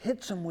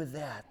hits them with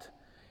that.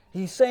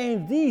 He's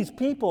saying these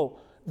people,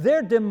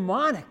 they're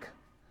demonic.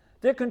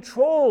 They're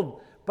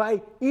controlled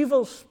by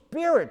evil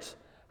spirits.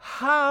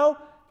 How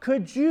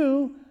could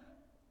you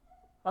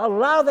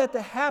allow that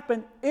to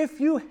happen if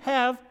you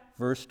have,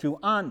 verse 2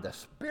 on, the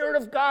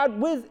Spirit of God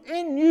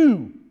within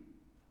you?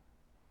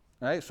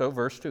 All right, so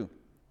verse 2.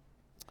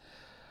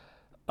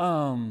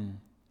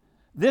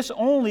 This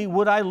only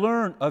would I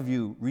learn of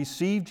you.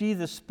 Received ye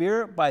the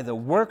Spirit by the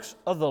works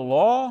of the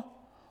law,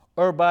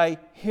 or by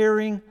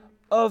hearing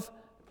of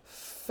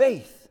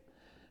faith?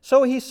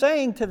 So he's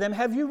saying to them,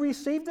 have you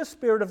received the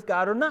Spirit of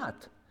God or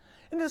not?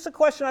 And this is a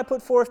question I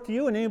put forth to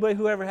you and anybody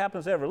who ever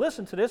happens to ever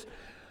listen to this.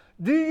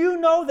 Do you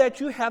know that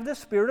you have the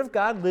Spirit of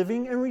God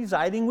living and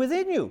residing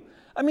within you?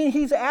 I mean,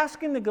 he's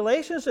asking the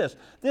Galatians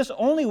this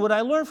only would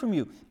I learn from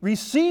you.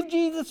 Received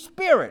ye the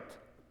Spirit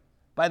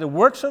by the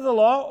works of the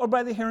law or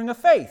by the hearing of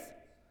faith?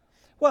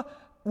 Well,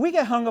 we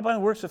get hung up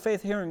on works of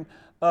faith,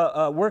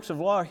 works of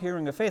law,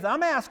 hearing of faith.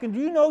 I'm asking, do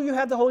you know you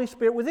have the Holy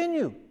Spirit within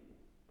you?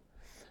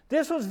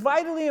 This was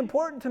vitally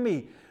important to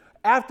me.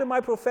 After my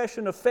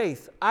profession of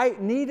faith, I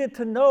needed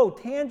to know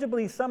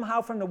tangibly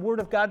somehow from the Word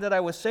of God that I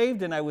was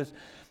saved, and I was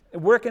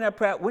working at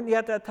Pratt Whitney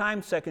at that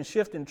time, second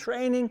shift in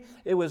training.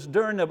 It was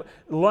during the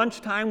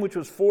lunchtime, which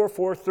was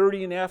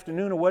 4:30 in the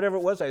afternoon or whatever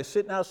it was. I was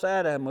sitting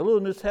outside. I had my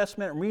little New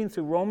Testament and reading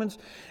through Romans.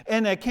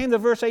 And I came to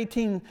verse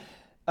 18,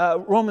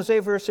 Romans 8,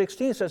 verse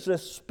 16. It says, the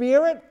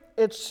Spirit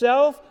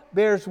itself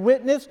bears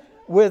witness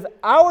with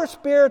our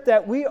spirit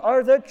that we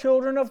are the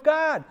children of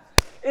God.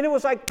 And it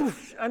was like,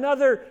 poof,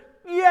 another,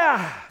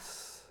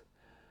 yes.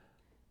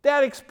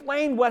 That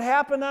explained what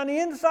happened on the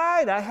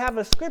inside. I have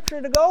a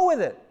scripture to go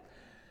with it.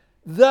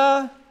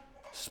 The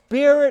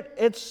Spirit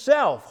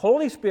itself,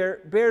 Holy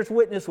Spirit, bears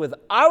witness with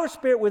our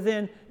spirit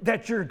within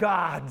that you're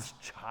God's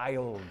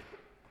child.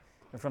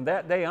 And from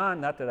that day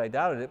on, not that I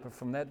doubted it, but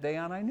from that day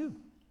on I knew.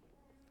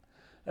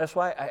 That's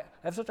why I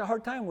have such a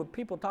hard time with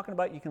people talking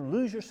about you can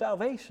lose your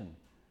salvation.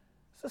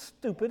 It's the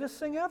stupidest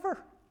thing ever.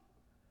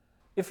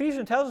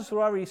 Ephesians tells us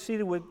we're already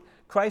seated with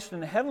Christ in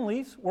the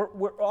heavenlies.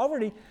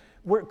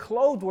 We're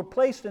clothed, we're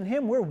placed in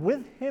Him. We're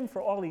with Him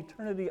for all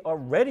eternity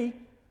already.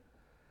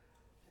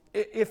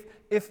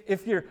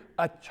 If you're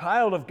a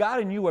child of God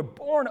and you were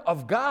born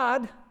of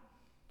God,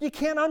 you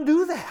can't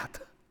undo that.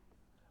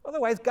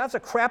 Otherwise, God's a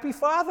crappy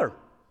father.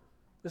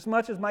 As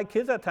much as my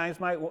kids at times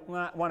might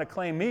want to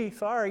claim me,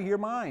 sorry, you're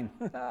mine.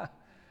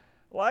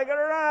 Like it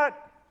or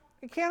not,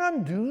 you can't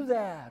undo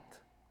that.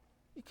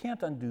 You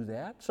can't undo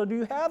that. So do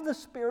you have the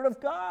Spirit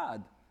of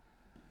God?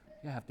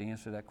 You have to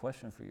answer that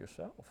question for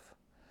yourself.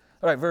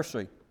 All right, verse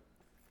 3.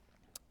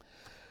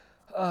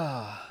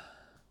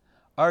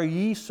 Are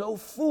ye so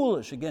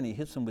foolish? Again, he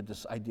hits them with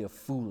this idea of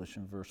foolish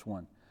in verse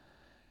 1.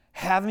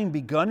 Having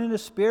begun in the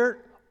Spirit,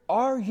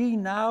 are ye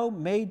now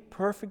made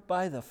perfect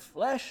by the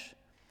flesh?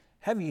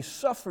 Have ye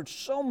suffered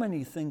so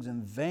many things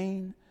in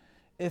vain,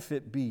 if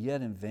it be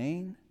yet in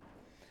vain?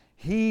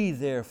 He,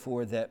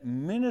 therefore, that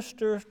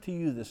ministereth to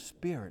you the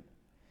Spirit,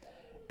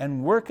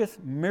 and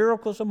worketh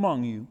miracles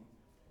among you,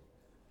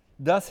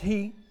 doth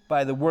he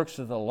by the works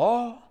of the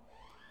law,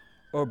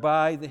 or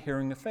by the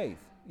hearing of faith?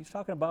 He's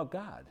talking about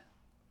God.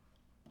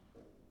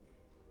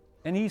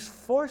 And he's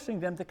forcing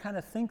them to kind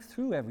of think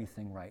through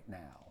everything right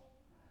now.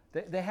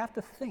 They have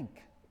to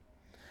think.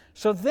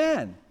 So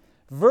then,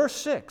 verse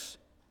 6,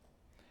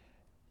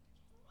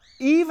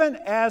 even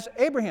as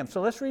Abraham.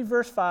 So let's read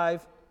verse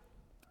 5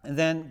 and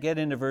then get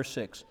into verse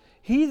 6.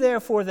 He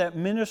therefore that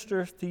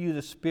ministereth to you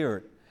the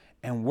Spirit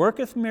and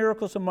worketh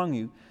miracles among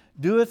you,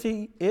 doeth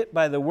he it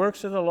by the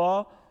works of the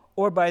law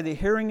or by the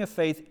hearing of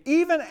faith,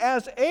 even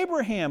as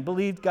Abraham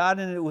believed God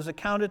and it was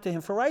accounted to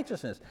him for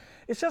righteousness.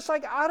 It's just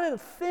like out of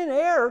thin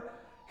air,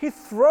 he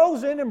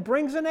throws in and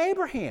brings in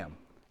Abraham.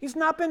 He's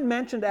not been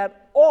mentioned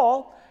at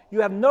all.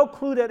 You have no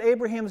clue that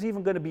Abraham's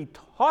even going to be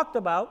talked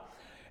about.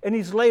 And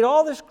he's laid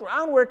all this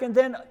groundwork, and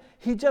then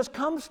he just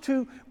comes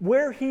to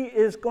where he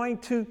is going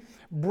to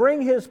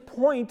bring his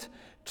point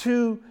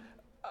to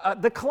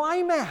the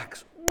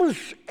climax.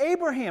 Whoosh,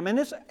 Abraham, and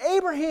it's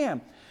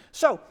Abraham.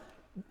 So,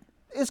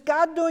 is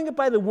God doing it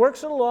by the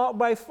works of the law or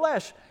by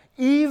flesh?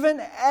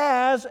 Even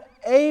as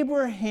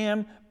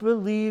Abraham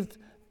believed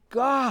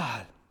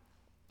God.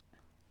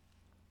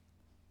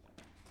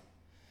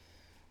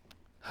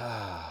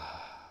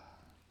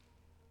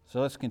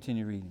 So let's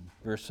continue reading.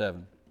 Verse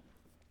 7.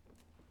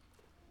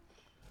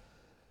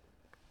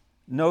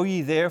 Know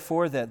ye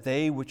therefore that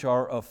they which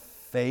are of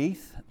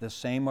faith, the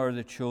same are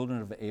the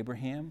children of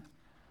Abraham?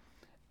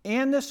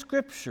 And the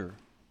Scripture,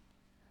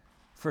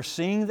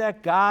 foreseeing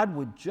that God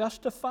would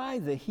justify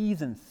the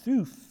heathen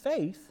through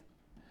faith,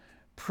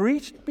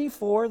 preached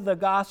before the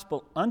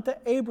gospel unto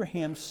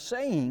Abraham,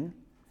 saying,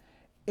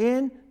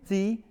 in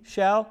thee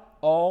shall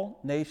all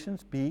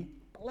nations be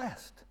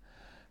blessed.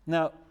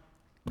 Now,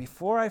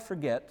 before I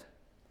forget,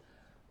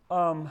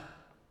 I'll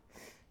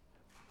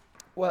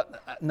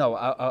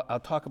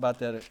talk about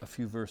that a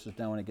few verses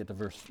down when I get to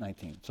verse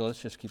 19. So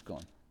let's just keep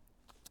going.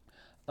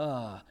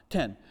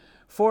 10.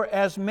 For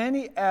as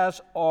many as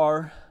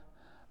are,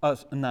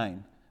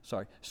 9,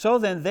 sorry. So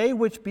then they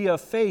which be of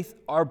faith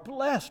are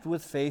blessed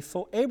with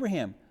faithful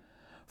Abraham.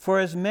 For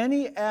as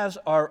many as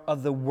are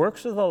of the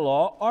works of the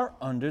law are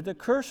under the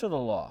curse of the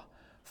law.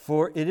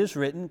 For it is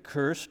written,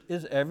 cursed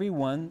is every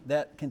one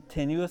that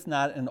continueth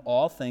not in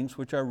all things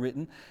which are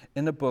written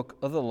in the book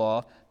of the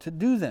law to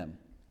do them.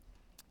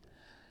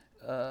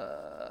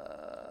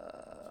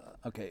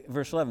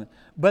 Verse 11.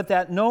 But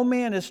that no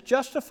man is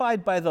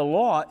justified by the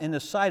law in the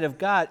sight of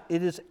God,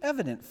 it is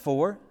evident,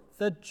 for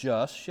the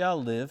just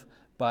shall live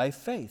by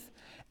faith.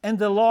 And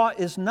the law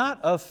is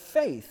not of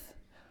faith,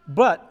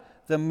 but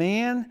the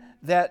man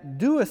that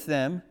doeth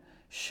them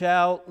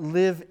shall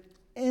live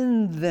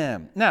in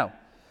them. Now,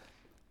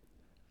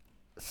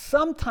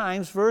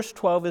 sometimes verse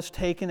 12 is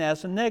taken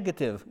as a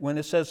negative when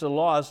it says the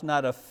law is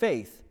not of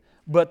faith.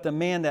 but the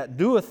man that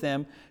doeth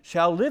them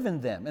shall live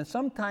in them. And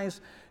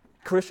sometimes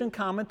Christian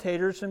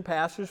commentators and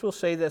pastors will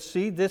say that,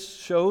 see, this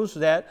shows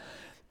that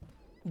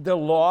the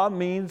law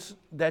means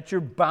that you're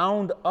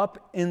bound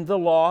up in the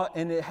law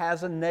and it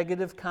has a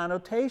negative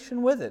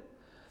connotation with it.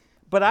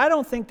 But I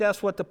don't think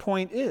that's what the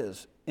point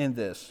is in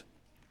this.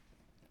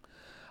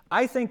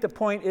 I think the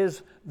point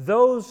is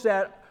those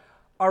that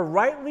are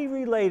rightly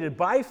related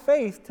by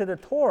faith to the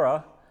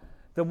Torah,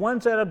 the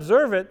ones that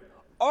observe it,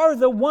 are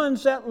the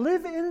ones that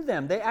live in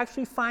them. They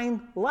actually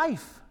find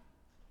life.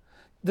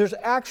 There's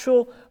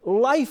actual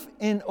life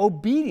in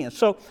obedience.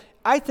 So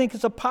I think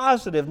it's a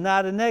positive,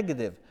 not a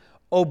negative.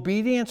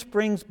 Obedience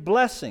brings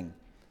blessing.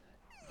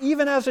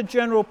 Even as a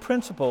general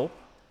principle,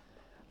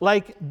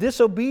 like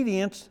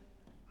disobedience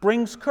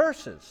brings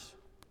curses.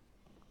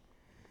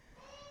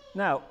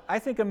 Now, I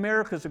think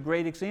America is a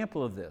great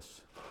example of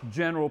this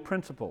general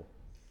principle.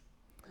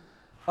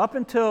 Up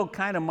until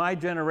kind of my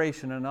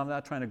generation, and I'm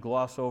not trying to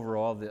gloss over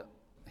all the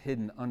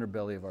hidden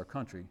underbelly of our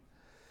country,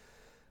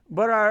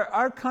 but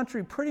our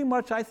country pretty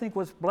much, I think,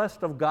 was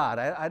blessed of God.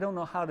 I don't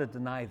know how to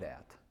deny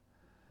that.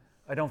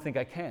 I don't think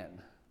I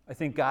can. I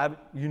think God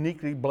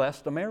uniquely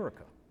blessed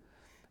America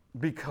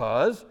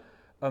because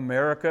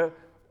America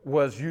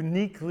was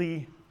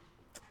uniquely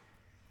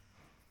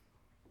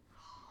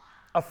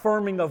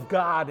affirming of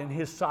God and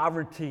His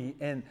sovereignty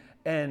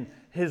and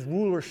His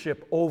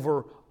rulership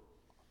over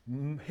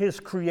His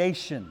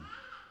creation.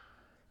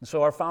 And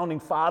so our founding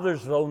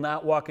fathers, though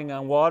not walking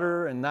on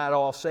water and not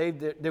all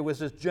saved, there was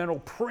this general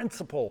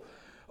principle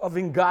of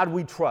in God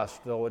we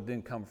trust, though it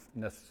didn't come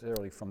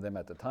necessarily from them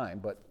at the time.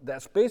 But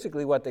that's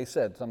basically what they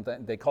said.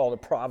 Sometimes they called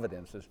it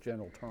providence, this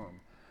general term.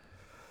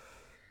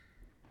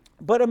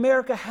 But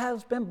America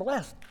has been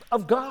blessed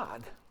of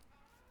God,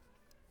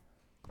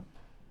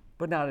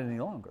 but not any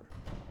longer.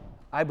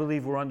 I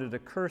believe we're under the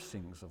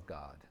cursings of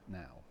God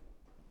now.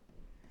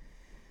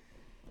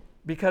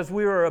 Because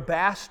we were a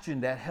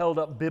bastion that held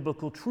up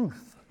biblical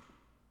truth.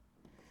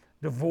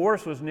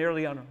 Divorce was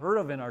nearly unheard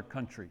of in our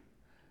country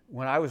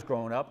when I was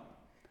growing up.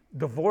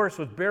 Divorce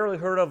was barely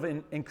heard of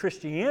in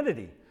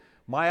Christianity.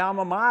 My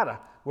alma mater,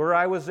 where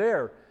I was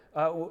there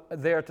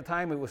at the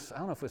time, it was, I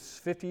don't know if it was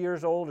 50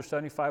 years old or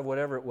 75,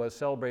 whatever it was,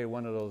 celebrated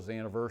one of those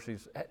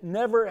anniversaries.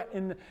 Never,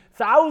 in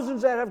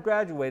thousands that have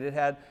graduated,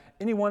 had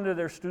any one of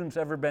their students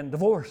ever been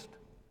divorced.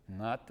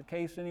 Not the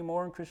case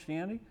anymore in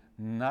Christianity.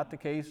 Not the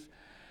case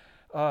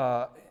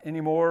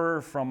anymore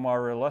from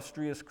our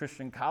illustrious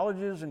Christian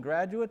colleges and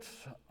graduates.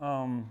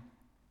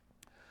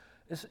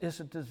 It's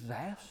a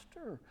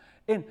disaster.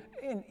 And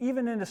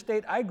even in the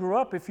state I grew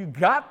up, if you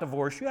got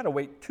divorced, you had to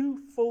wait 2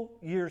 full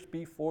years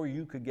before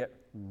you could get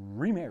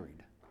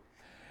remarried.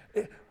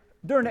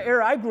 During the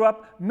era I grew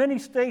up, many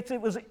states it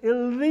was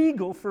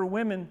illegal for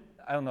women,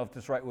 I don't know if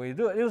this is the right way to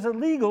do it, it was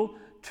illegal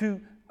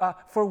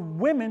for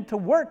women to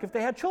work if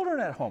they had children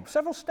at home.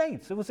 Several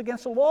states, it was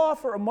against the law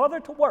for a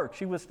mother to work.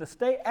 She was to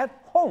stay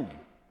at home.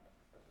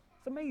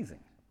 It's amazing.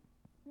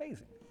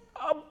 Amazing.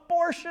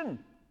 Abortion.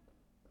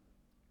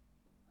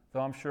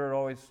 Though I'm sure it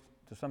always,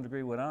 to some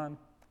degree, went on.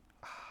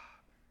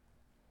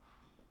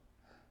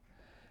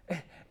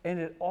 And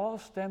it all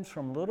stems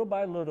from little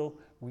by little,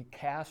 we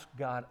cast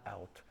God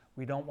out.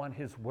 We don't want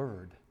His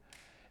word.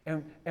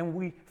 And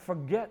we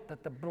forget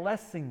that the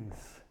blessings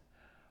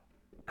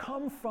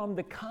come from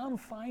the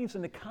confines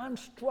and the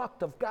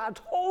construct of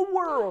God's whole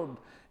world,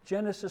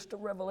 Genesis to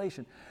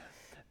Revelation.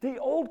 The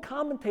old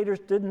commentators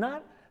did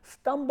not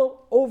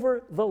stumble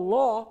over the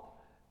law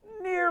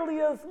nearly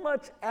as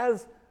much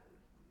as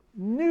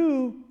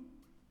new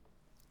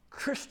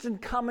Christian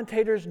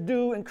commentators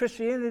do in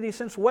Christianity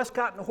since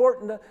Westcott and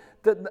Horton,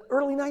 the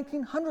early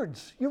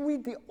 1900s. You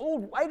read the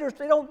old writers,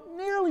 they don't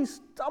nearly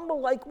stumble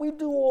like we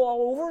do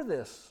all over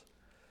this.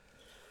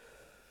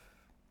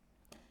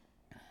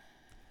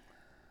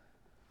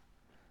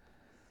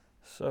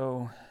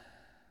 So,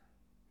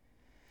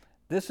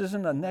 this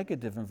isn't a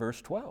negative in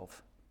verse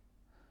 12.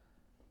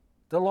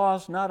 The law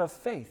is not of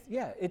faith.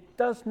 Yeah, it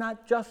does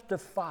not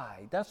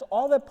justify. That's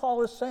all that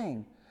Paul is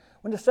saying.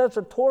 When it says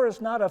the Torah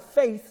is not of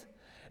faith,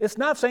 it's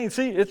not saying,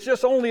 see, it's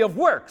just only of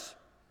works.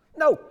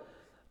 No,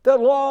 the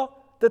law,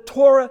 the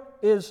Torah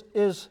is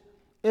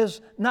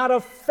not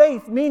of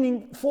faith,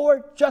 meaning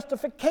for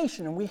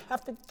justification. And we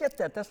have to get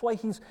that. That's why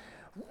he's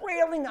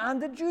railing on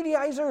the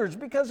Judaizers,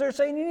 because they're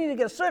saying you need to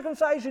get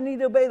circumcised, you need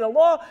to obey the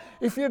law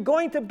if you're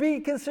going to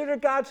be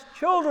considered God's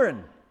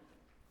children.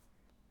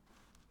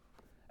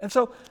 And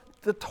so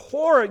the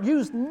Torah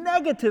used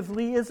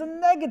negatively is a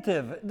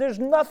negative. There's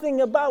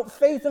nothing about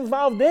faith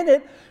involved in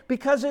it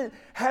because it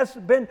has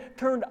been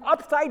turned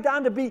upside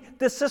down to be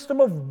the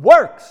system of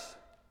works.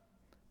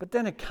 But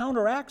then it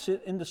counteracts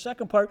it in the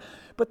second part.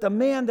 But the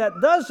man that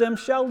does them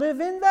shall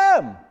live in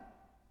them.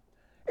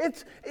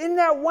 It's in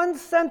that one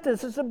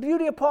sentence. It's the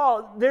beauty of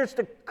Paul. There's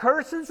the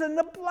curses and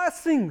the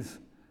blessings.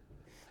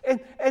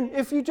 And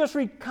if you just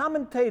read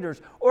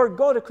commentators or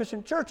go to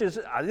Christian churches,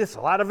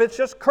 a lot of it's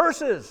just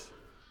curses.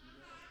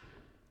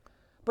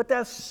 But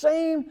that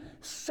same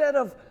set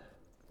of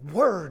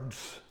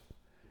words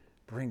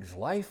brings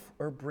life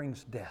or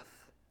brings death.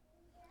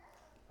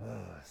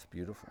 It's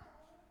beautiful.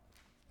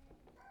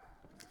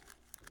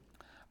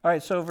 All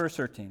right, so verse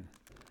 13.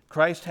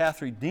 Christ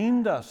hath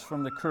redeemed us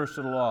from the curse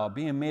of the law,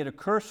 being made a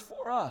curse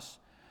for us.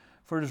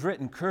 For it is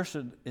written,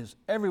 cursed is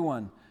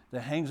everyone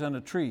that hangs on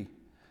a tree,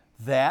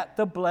 that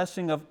the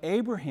blessing of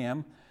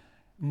Abraham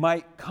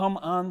might come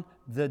on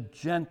the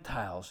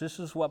Gentiles. This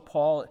is what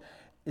Paul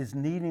is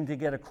needing to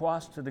get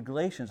across to the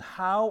Galatians.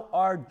 How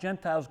are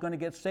Gentiles going to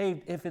get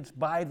saved if it's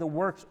by the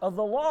works of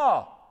the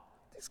law?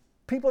 These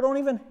people don't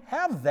even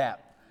have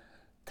that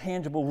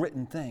tangible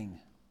written thing.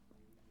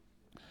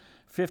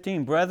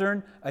 15,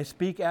 brethren, I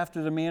speak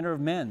after the manner of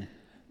men.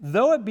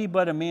 Though it be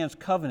but a man's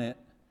covenant,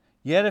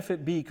 yet if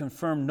it be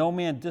confirmed, no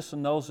man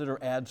disannuls it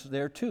or adds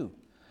thereto.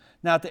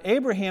 Now to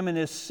Abraham and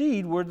his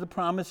seed were the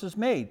promises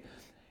made.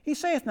 He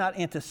saith not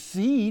unto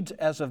seeds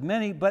as of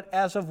many, but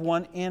as of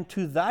one, and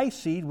to thy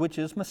seed, which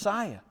is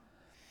Messiah.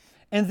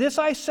 And this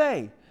I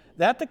say,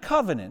 that the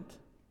covenant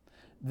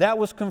that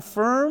was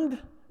confirmed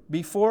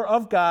before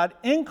of God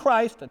in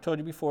Christ, I told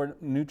you before,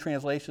 new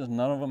translations,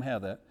 none of them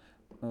have that.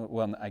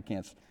 Well, I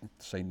can't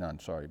say none,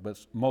 sorry, but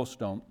most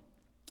don't.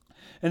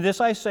 And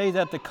this I say,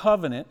 that the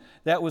covenant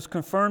that was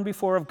confirmed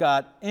before of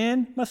God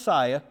in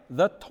Messiah,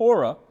 the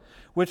Torah,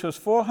 which was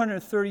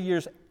 430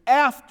 years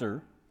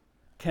after,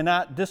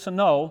 cannot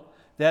disannul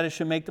that it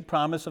should make the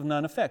promise of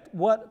none effect.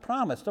 What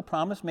promise? The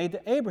promise made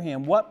to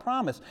Abraham. What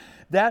promise?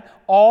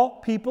 That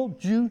all people,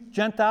 Jew,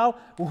 Gentile,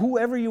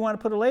 whoever you want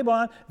to put a label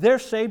on, they're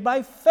saved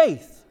by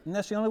faith. And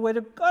that's the only way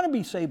they're going to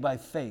be saved, by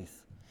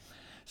faith.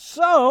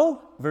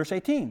 So, verse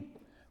 18,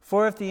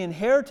 for if the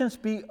inheritance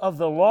be of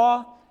the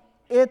law,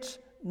 it's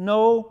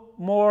no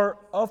more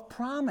of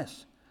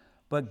promise.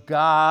 But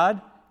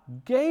God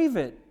gave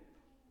it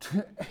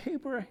to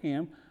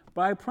Abraham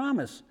by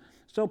promise.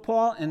 So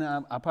Paul, and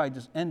I'll probably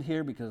just end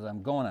here because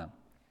I'm going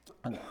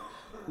on.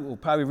 We'll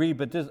probably read,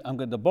 but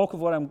the bulk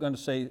of what I'm going to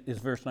say is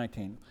verse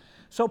 19.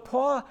 So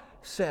Paul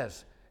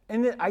says,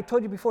 and I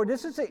told you before,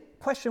 this is a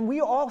question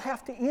we all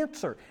have to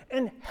answer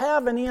and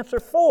have an answer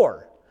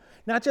for.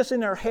 Not just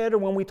in our head or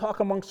when we talk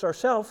amongst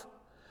ourselves,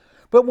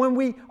 but when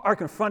we are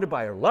confronted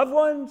by our loved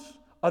ones,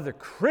 other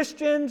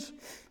Christians,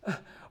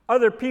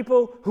 other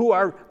people who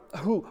are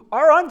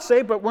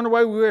unsaved but wonder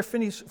why we wear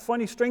funny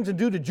strings and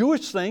do the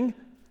Jewish thing.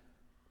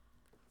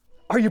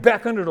 Are you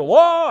back under the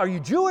law? Are you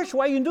Jewish?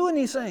 Why are you doing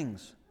these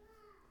things?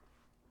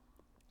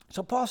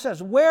 So Paul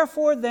says,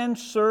 wherefore then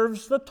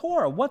serves the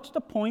Torah? What's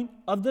the point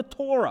of the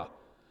Torah?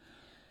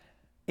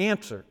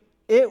 Answer,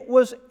 it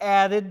was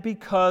added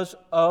because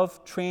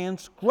of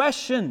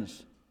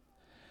transgressions,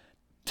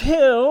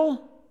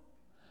 till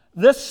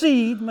the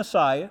seed,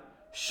 Messiah,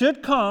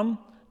 should come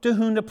to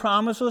whom the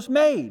promise was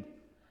made.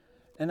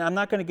 And I'm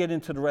not going to get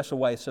into the rest of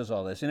why it says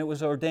all this. And it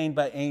was ordained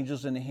by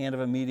angels in the hand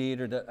of a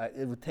mediator.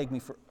 It would take me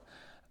for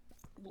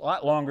a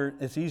lot longer.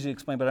 It's easy to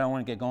explain, but I don't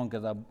want to get going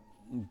because I'm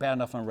bad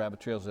enough on rabbit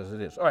trails as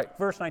it is. All right,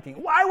 verse 19.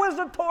 Why was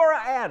the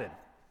Torah added?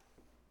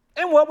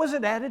 And what was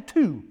it added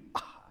to?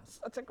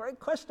 That's a great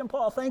question,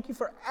 Paul. Thank you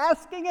for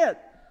asking it.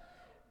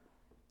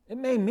 It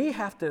made me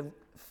have to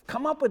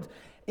come up with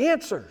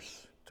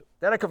answers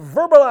that I could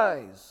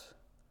verbalize.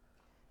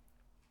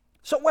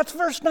 So what's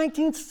verse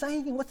 19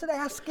 saying? What's it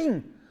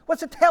asking?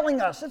 What's it telling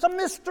us? It's a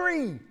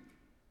mystery.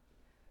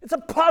 It's a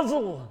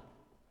puzzle.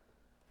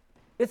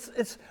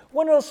 It's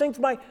one of those things,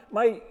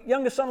 my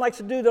youngest son likes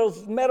to do,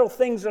 those metal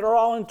things that are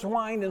all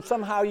entwined and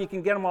somehow you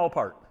can get them all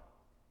apart.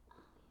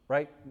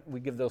 Right?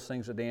 We give those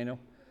things to Daniel.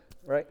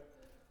 Right?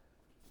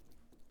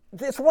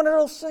 It's one of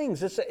those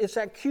things. It's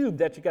that cube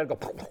that you got to go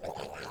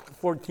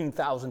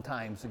 14,000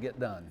 times to get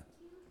done.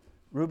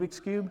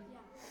 Rubik's Cube?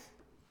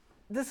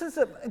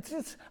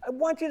 I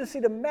want you to see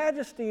the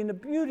majesty and the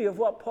beauty of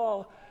what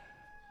Paul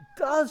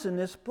does in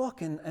this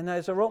book. And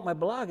as I wrote my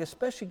blog,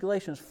 especially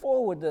Galatians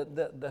 4, with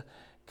the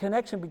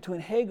connection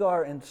between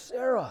Hagar and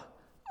Sarah.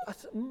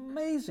 That's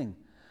amazing.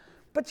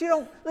 But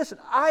listen,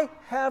 I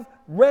have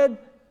read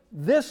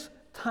this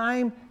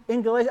time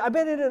in Galatians. I've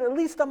been in it at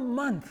least a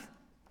month.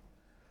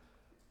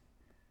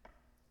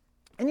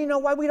 And you know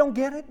why we don't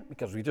get it?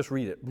 Because we just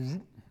read it.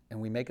 And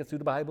we make it through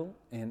the Bible,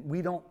 and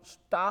we don't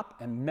stop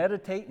and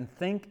meditate and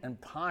think and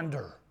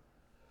ponder.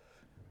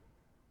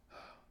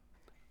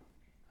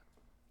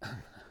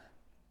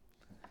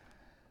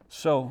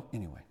 So,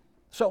 anyway.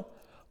 So,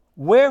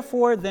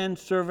 wherefore then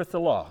serveth the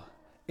law?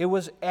 It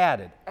was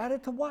added.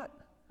 Added to what?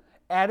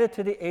 Added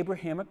to the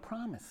Abrahamic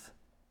promise.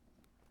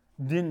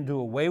 Didn't do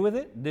away with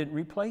it, didn't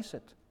replace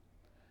it.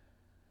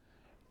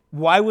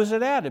 Why was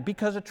it added?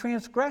 Because of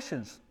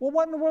transgressions. Well,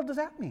 what in the world does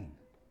that mean?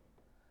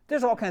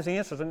 There's all kinds of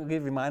answers. I'm going to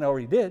give you mine. I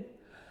already did.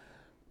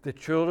 The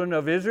children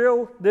of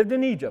Israel lived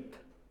in Egypt.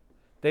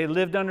 They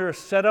lived under a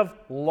set of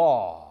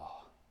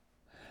law.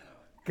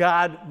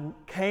 God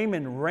came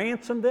and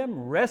ransomed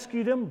them,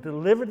 rescued them,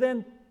 delivered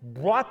them,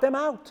 brought them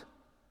out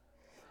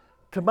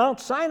to Mount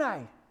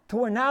Sinai, to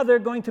where now they're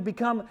going to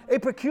become a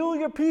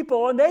peculiar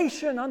people, a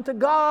nation unto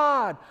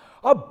God,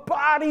 a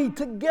body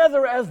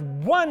together as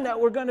one, that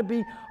we're going to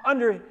be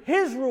under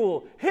His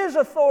rule, His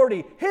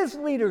authority, His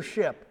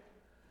leadership.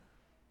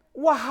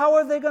 Well, how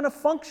are they going to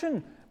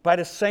function by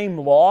the same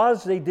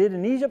laws they did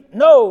in Egypt?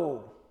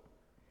 No.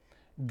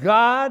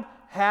 God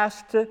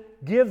has to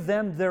give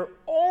them their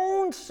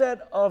own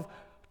set of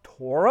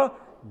Torah,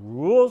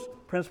 rules,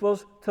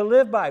 principles to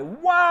live by.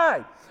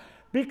 Why?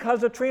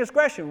 Because of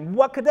transgression.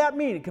 What could that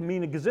mean? It can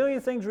mean a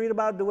gazillion things. Read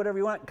about it, do whatever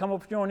you want, come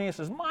up with your own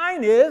answers.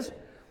 Mine is,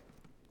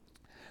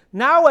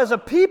 now as a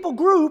people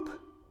group,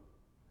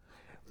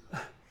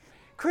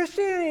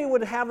 Christianity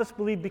would have us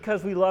believe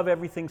because we love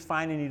everything's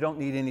fine and you don't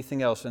need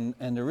anything else. And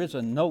there is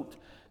a note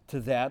to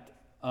that.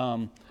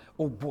 Oh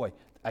boy,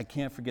 I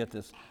can't forget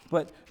this.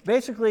 But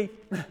basically,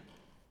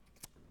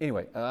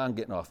 anyway, I'm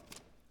getting off.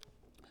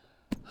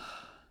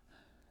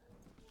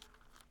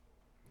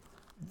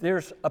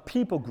 There's a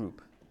people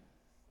group.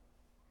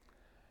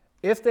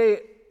 If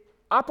they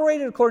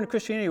operated according to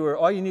Christianity where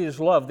all you need is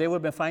love, they would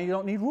have been fine. You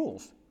don't need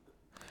rules.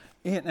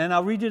 And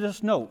I'll read you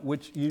this note,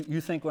 which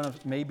you think what I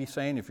may be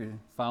saying if you're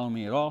following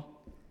me at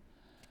all.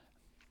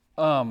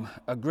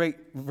 A great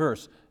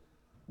verse,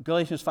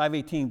 Galatians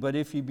 5:18, but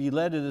if you be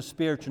led of the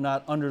Spirit, you're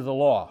not under the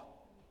law.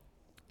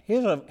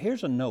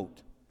 Here's a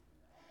note.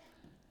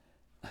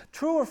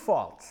 True or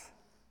false?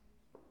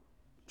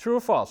 True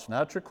or false?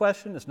 Not a trick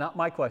question. It's not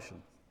my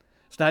question.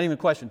 It's not even a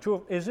question.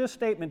 Is this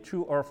statement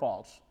true or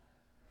false?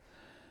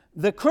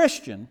 The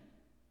Christian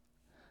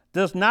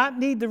does not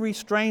need the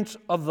restraints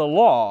of the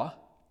law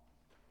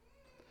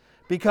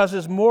because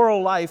his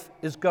moral life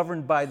is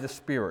governed by the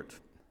Spirit.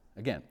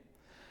 Again,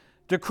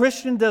 the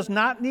Christian does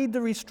not need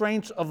the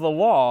restraints of the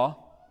law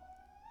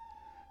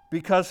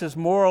because his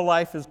moral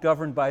life is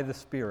governed by the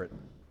Spirit.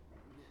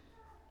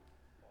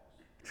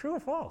 True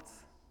or false?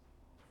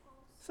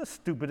 It's the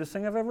stupidest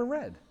thing I've ever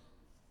read.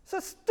 It's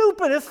the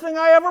stupidest thing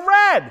I ever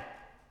read.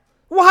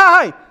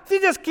 Why? If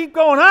you just keep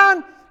going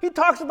on, he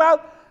talks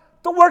about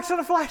the works of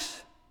the flesh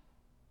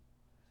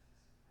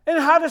and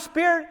how the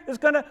Spirit is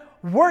going to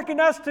work in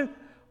us to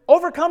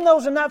overcome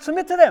those and not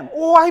submit to them.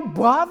 Why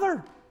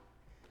bother?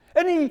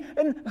 And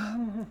it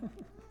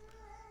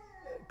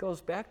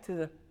goes back to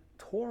the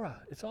Torah.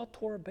 It's all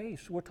Torah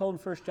based. We're told in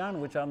 1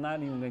 John, which I'm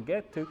not even going to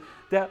get to,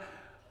 that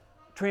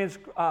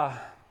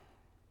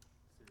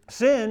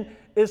sin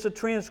is the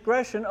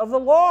transgression of the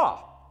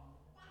law.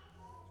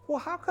 Well,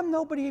 how come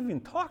nobody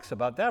even talks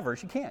about that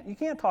verse? You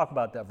can't talk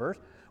about that verse.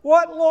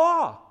 What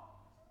law?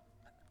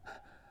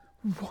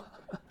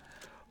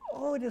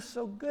 Oh, it is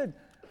so good.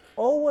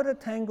 Oh, what a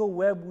tangled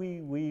web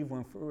we weave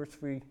when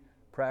first we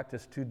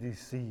practice to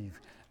deceive.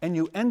 And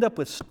you end up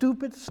with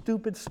stupid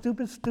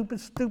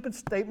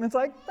statements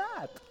like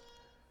that.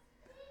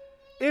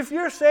 If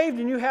you're saved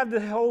and you have the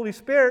Holy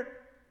Spirit,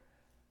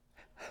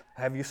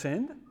 have you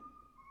sinned?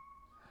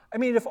 I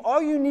mean, if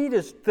all you need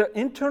is the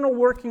internal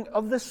working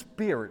of the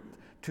Spirit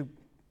to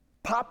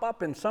pop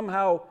up and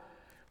somehow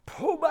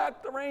pull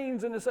back the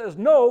reins and it says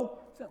no,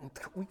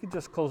 we could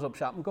just close up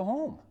shop and go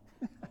home.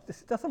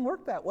 This doesn't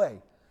work that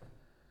way.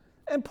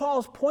 And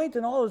Paul's point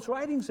in all his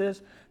writings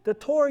is the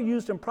Torah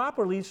used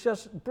improperly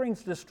just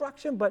brings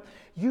destruction, but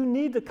you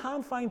need the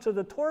confines of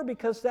the Torah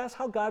because that's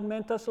how God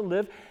meant us to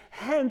live.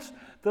 Hence,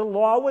 the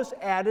law was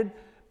added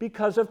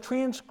because of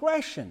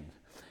transgression.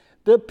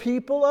 The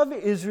people of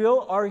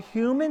Israel are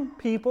human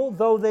people,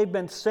 though they've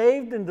been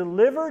saved and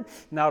delivered.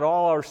 Not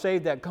all are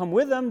saved that come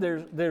with them.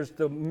 There's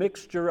the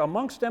mixture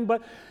amongst them,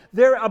 but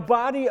they're a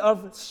body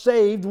of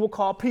saved, we'll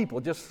call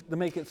people, just to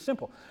make it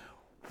simple.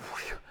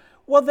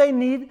 Well, they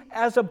need,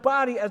 as a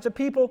body, as a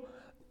people,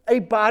 a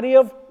body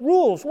of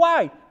rules.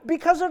 Why?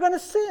 Because they're going to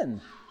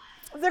sin.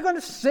 They're going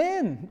to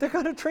sin. They're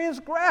going to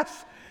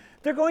transgress.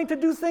 They're going to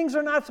do things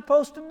they're not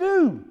supposed to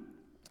do.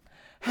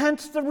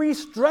 Hence the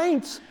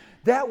restraints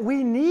that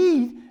we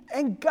need,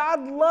 and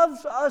God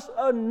loves us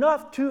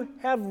enough to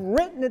have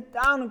written it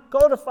down and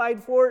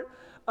codified for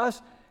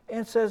us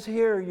and says,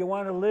 here, you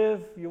want to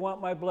live, you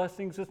want my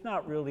blessings, it's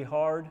not really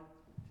hard.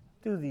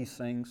 Do these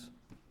things.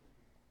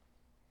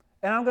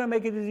 And I'm going to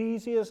make it as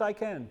easy as I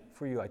can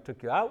for you. I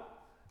took you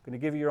out. I'm going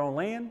to give you your own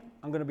land.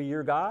 I'm going to be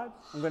your God.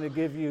 I'm going to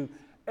give you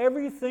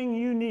everything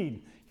you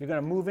need. You're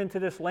going to move into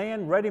this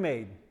land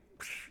ready-made.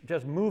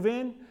 Just move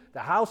in. The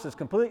house is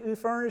completely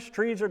furnished.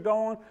 Trees are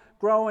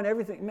growing,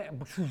 everything.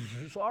 Man,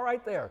 it's all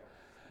right there.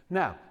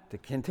 Now, to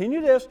continue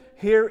this,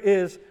 here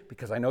is,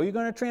 because I know you're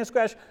going to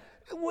transgress,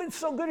 it's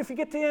so good if you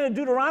get to the end of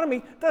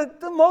Deuteronomy,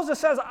 Moses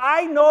says,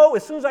 I know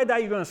as soon as I die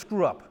you're going to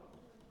screw up.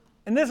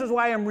 And this is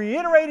why I'm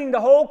reiterating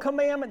the whole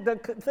commandment, the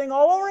thing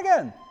all over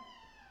again.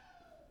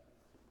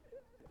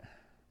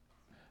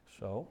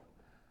 So,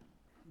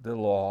 the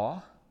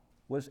law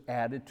was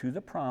added to the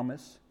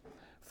promise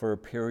for a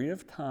period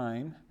of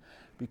time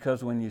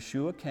because when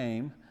Yeshua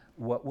came,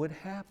 what would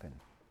happen?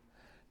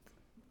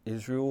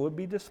 Israel would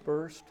be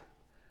dispersed.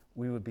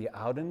 We would be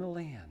out in the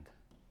land.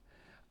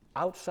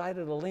 Outside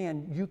of the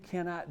land, you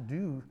cannot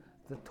do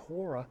the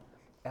Torah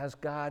as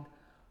God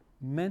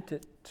meant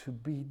it to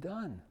be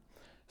done.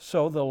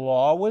 So the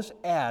law was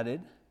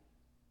added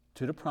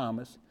to the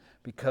promise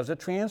because of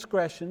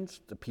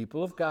transgressions, the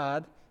people of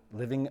God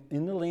living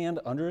in the land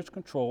under its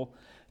control,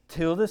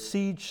 till the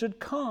seed should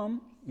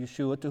come,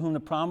 Yeshua, to whom the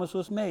promise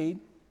was made,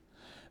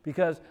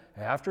 because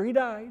after he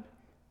died,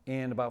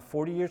 And about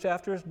 40 years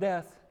after his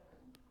death,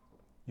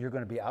 you're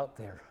going to be out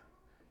there.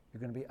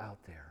 You're going to be out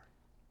there.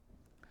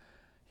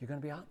 You're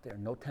going to be out there.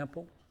 No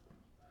temple,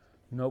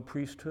 no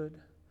priesthood,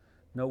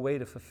 no way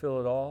to fulfill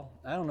it all.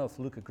 I don't know if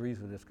Luke agrees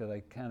with this because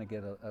I kind of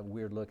get a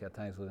weird look at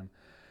times with him.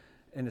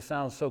 And it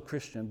sounds so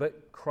Christian.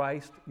 But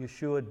Christ,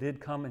 Yeshua, did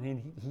come and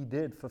he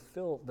did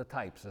fulfill the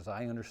types as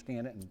I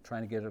understand it and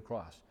trying to get it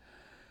across.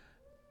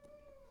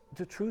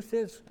 The truth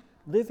is,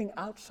 living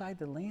outside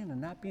the land and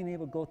not being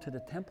able to go to the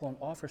temple and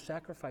offer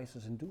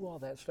sacrifices and do all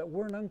that stuff,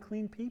 we're an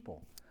unclean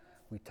people.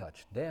 We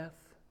touch death.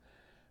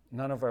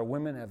 None of our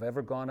women have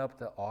ever gone up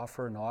to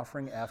offer an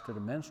offering after the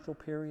menstrual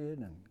period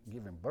and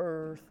giving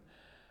birth.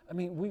 I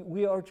mean,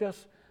 we are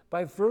just,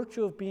 by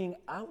virtue of being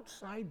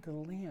outside the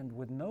land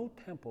with no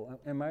temple,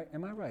 am I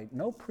right?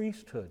 No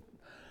priesthood,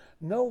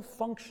 no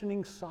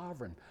functioning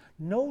sovereign,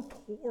 no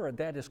Torah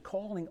that is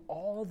calling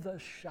all the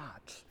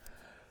shots.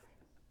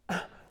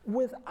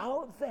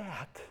 Without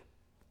that,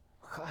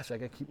 gosh, I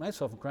got to keep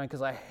myself from crying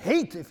because I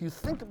hate, if you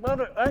think about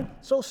it, I'm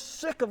so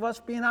sick of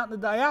us being out in the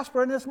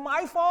diaspora, and it's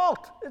my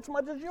fault. It's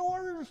much as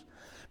yours.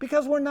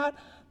 Because we're not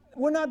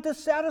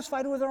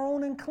dissatisfied with our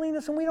own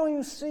uncleanness, and we don't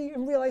even see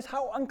and realize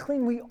how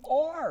unclean we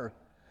are.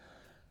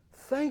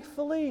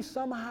 Thankfully,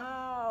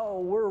 somehow,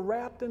 we're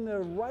wrapped in the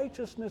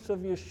righteousness of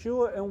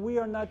Yeshua, and we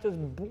are not just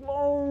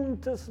blown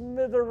to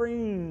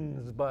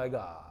smithereens by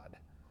God.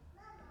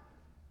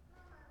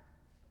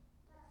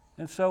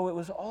 And so it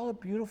was all a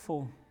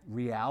beautiful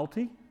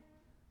reality,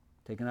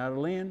 taken out of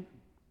the land,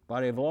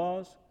 body of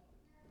laws,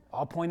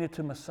 all pointed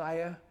to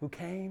Messiah who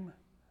came.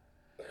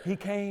 He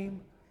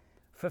came,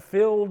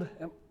 fulfilled,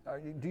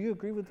 do you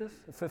agree with this?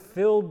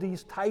 Fulfilled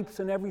these types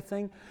and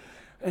everything.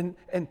 And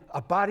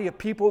a body of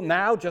people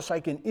now, just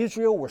like in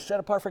Israel, were set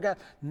apart for God.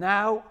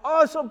 Now,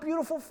 oh, so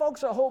beautiful,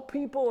 folks, a whole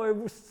people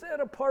are set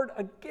apart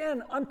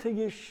again unto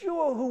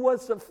Yeshua, who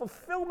was the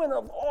fulfillment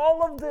of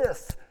all of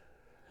this,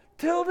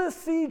 till the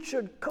seed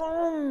should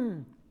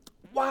come.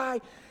 Why?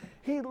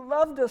 He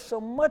loved us so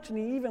much, and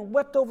he even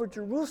wept over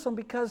Jerusalem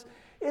because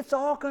it's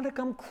all going to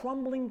come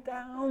crumbling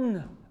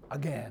down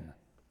again.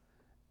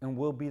 And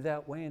will be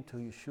that way until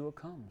Yeshua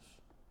comes.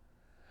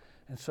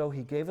 And so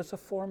he gave us a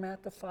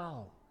format to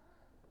follow,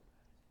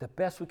 the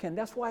best we can.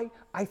 That's why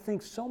I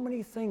think so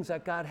many things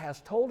that God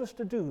has told us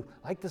to do,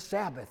 like the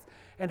Sabbath,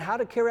 and how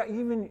to carry out,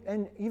 even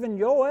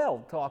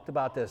Yoel talked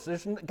about this.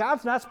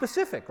 God's not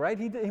specific, right?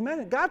 He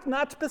meant it. God's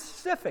not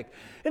specific.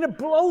 And it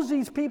blows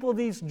these people,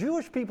 these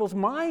Jewish people's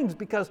minds,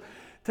 because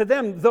to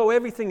them, though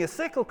everything is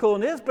cyclical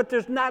and is, but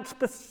there's not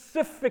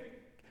specificity.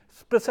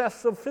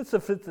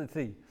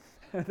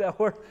 That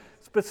word,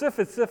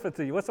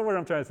 specificity. What's the word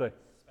I'm trying to say?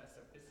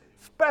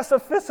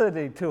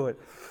 Specificity to it.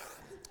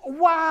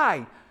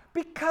 Why?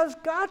 Because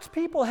God's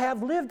people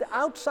have lived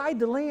outside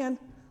the land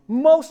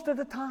most of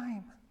the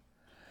time.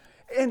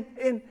 And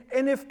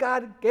if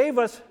God gave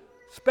us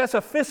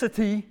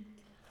specificity,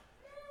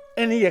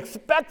 and he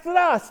expected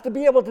us to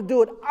be able to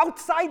do it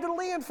outside the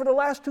land for the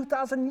last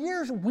 2,000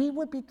 years, we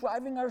would be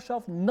driving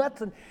ourselves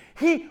nuts, and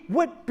he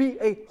would be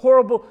a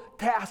horrible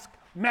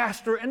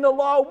taskmaster, and the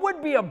law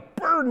would be a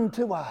burden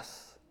to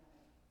us.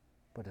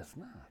 But it's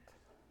not.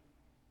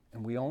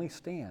 And we only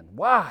stand.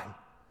 Why?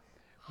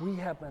 We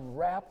have been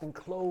wrapped and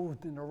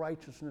clothed in the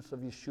righteousness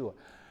of Yeshua.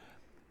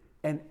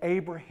 And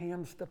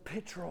Abraham's the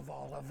picture of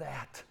all of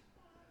that.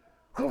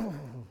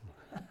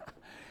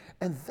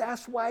 And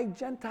that's why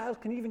Gentiles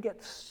can even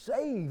get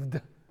saved.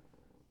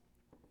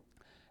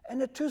 And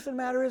the truth of the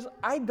matter is,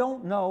 I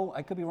don't know,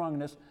 I could be wrong in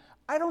this,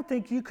 I don't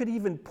think you could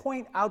even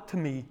point out to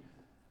me,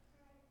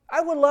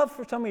 I would love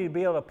for somebody to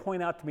be able to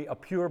point out to me a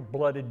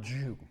pure-blooded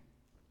Jew.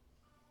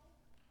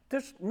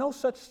 There's no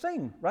such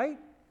thing, right?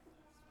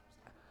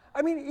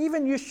 I mean,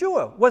 even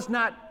Yeshua was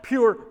not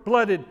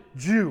pure-blooded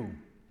Jew.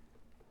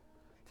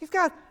 He's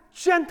got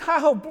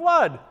Gentile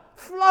blood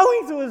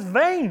flowing through his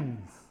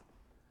veins.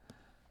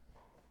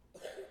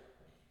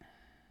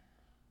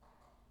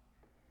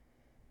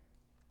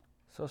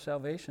 So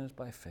salvation is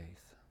by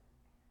faith.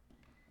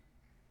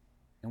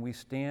 And we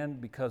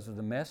stand because of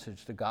the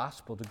message, the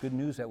gospel, the good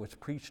news that was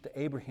preached to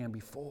Abraham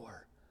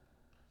before,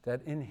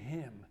 that in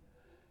him,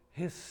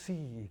 his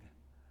seed,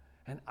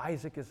 and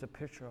Isaac is the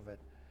picture of it,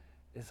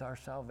 is our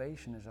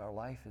salvation, is our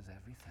life, is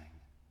everything.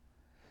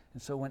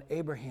 And so when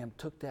Abraham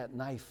took that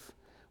knife,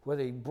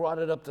 whether he brought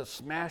it up to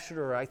smash it,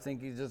 or I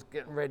think he's just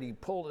getting ready, he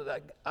pulled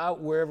it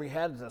out wherever he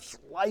had to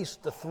slice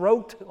the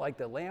throat like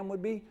the lamb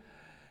would be,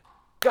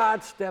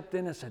 God stepped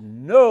in and said,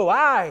 no,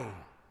 I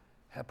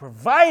have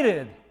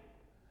provided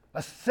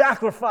a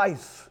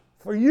sacrifice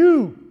for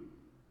you.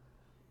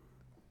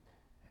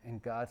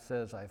 And God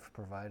says, I've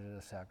provided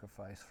a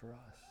sacrifice for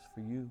us,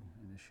 for you,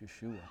 and it's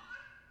Yeshua.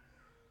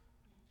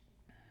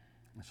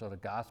 And so the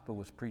gospel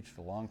was preached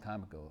a long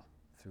time ago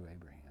through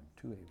Abraham,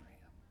 to Abraham.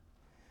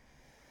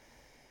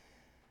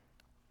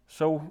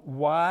 So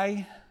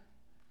why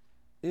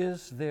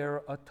is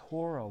there a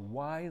Torah?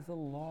 Why the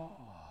law?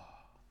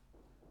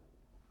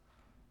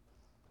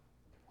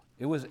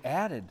 It was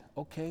added,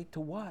 okay,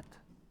 to what?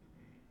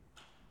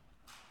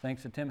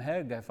 Thanks to Tim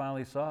Hegg, I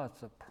finally saw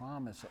it's a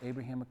promise,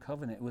 Abraham, a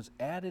covenant. It was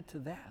added to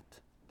that.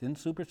 Didn't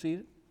supersede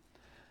it.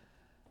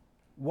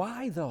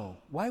 Why, though?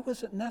 Why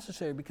was it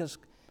necessary? Because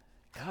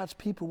God's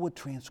people would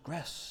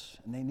transgress,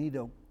 and they need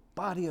a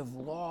body of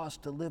laws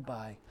to live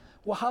by.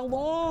 Well, how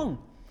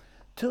long?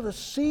 Till the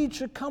seed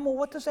should come. Well,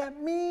 what does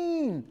that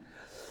mean?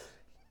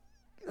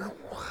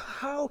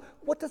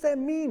 What does that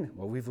mean?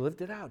 Well, we've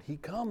lived it out. He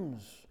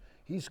comes.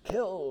 He's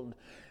killed.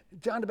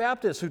 John the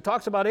Baptist, who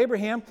talks about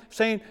Abraham,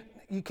 saying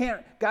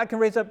God can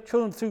raise up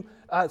children through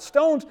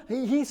stones.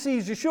 He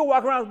sees Yeshua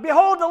walk around.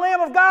 Behold the Lamb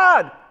of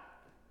God,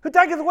 who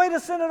taketh away the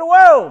sin of the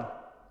world.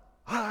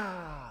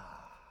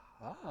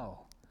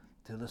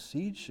 Till the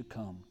seed should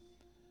come,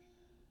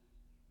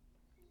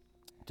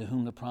 to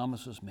whom the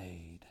promise was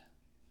made.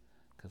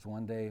 Because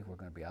one day we're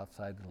going to be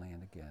outside the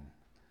land again.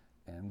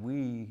 And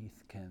we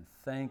can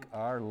thank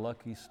our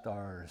lucky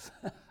stars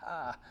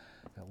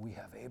that we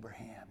have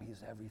Abraham.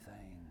 He's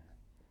everything.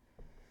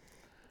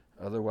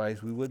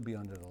 Otherwise, we would be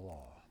under the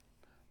law.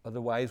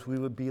 Otherwise, we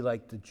would be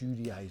like the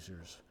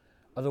Judaizers.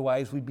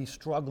 Otherwise, we'd be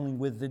struggling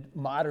with the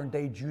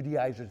modern-day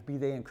Judaizers, be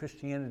they in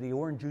Christianity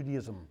or in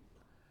Judaism.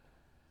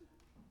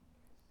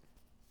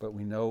 But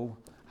we know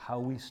how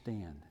we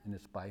stand, and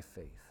it's by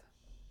faith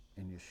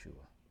in Yeshua.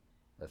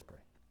 Let's pray.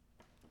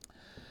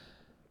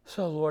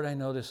 So, Lord, I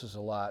know this is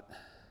a lot,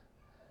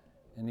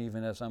 and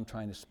even as I'm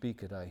trying to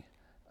speak it, I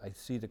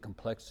see the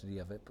complexity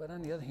of it. But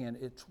on the other hand,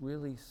 it's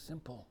really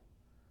simple.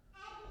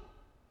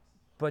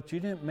 But you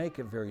didn't make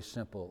it very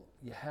simple.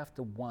 You have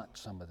to want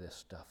some of this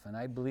stuff. And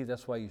I believe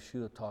that's why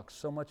Yeshua talks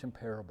so much in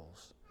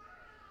parables,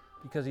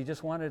 because he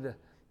just wanted to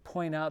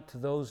point out to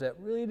those that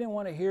really didn't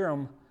want to hear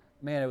him,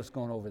 man, it was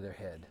going over their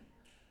head.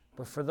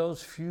 But for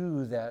those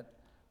few that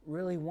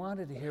really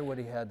wanted to hear what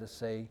he had to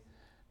say,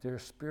 their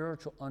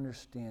spiritual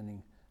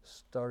understanding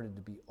started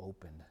to be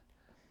opened.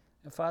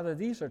 And Father,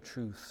 these are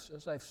truths.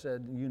 As I've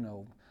said, you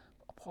know,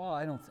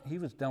 Paul, he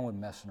was done with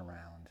messing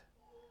around.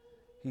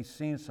 He's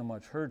seen so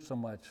much, heard so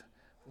much,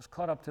 was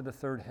caught up to the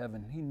third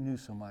heaven. He knew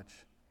so much.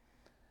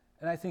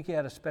 And I think he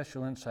had a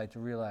special insight to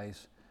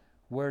realize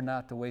where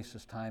not to waste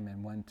his time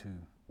and when to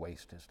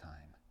waste his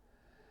time.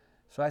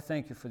 So I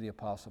thank you for the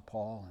Apostle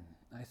Paul,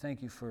 and I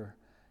thank you for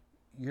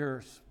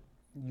your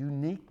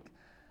unique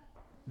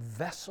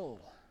vessel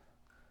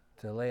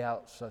to lay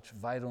out such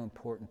vital,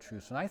 important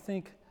truths. And I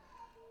think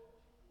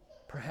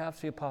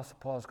perhaps the Apostle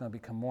Paul is going to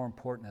become more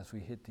important as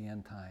we hit the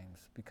end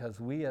times, because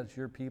we as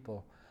your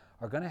people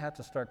are going to have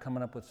to start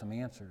coming up with some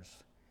answers.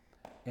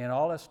 And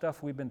all that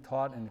stuff we've been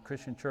taught in the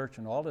Christian church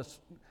and all this,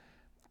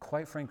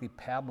 quite frankly,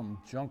 pablum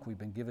junk we've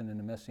been given in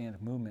the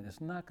Messianic movement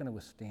is not going to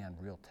withstand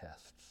real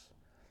tests.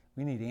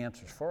 We need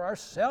answers for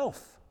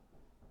ourselves.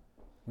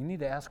 We need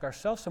to ask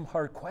ourselves some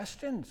hard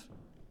questions.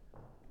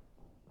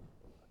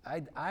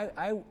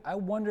 I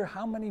wonder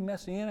how many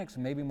Messianics,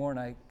 maybe more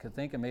than I could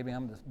think, and maybe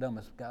I'm the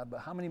dumbest God, but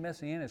how many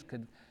Messianics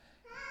could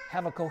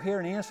have a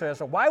coherent answer as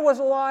to why was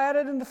the law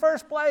added in the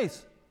first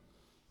place?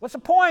 What's the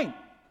point?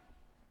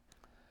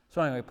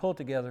 So anyway, pull it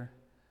together.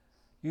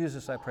 Use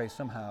this, I pray,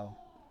 somehow.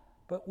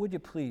 But would you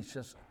please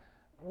just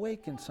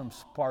awaken some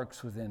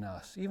sparks within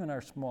us, even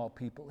our small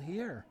people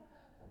here,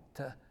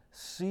 to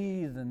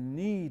see the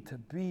need to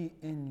be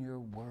in your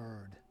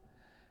word,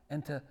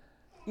 and to,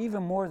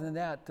 even more than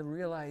that, to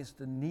realize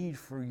the need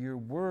for your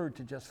word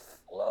to just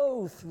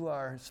flow through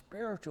our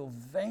spiritual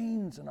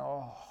veins and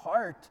our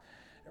heart,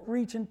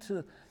 reach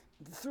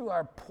through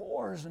our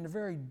pores and the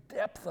very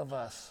depth of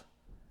us.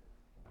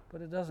 But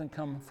it doesn't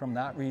come from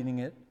not reading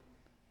it.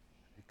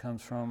 It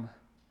comes from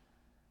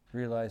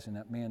realizing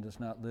that man does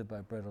not live by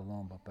bread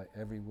alone, but by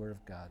every word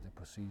of God that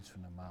proceeds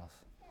from the mouth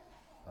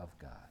of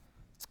God.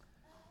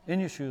 In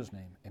Yeshua's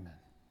name,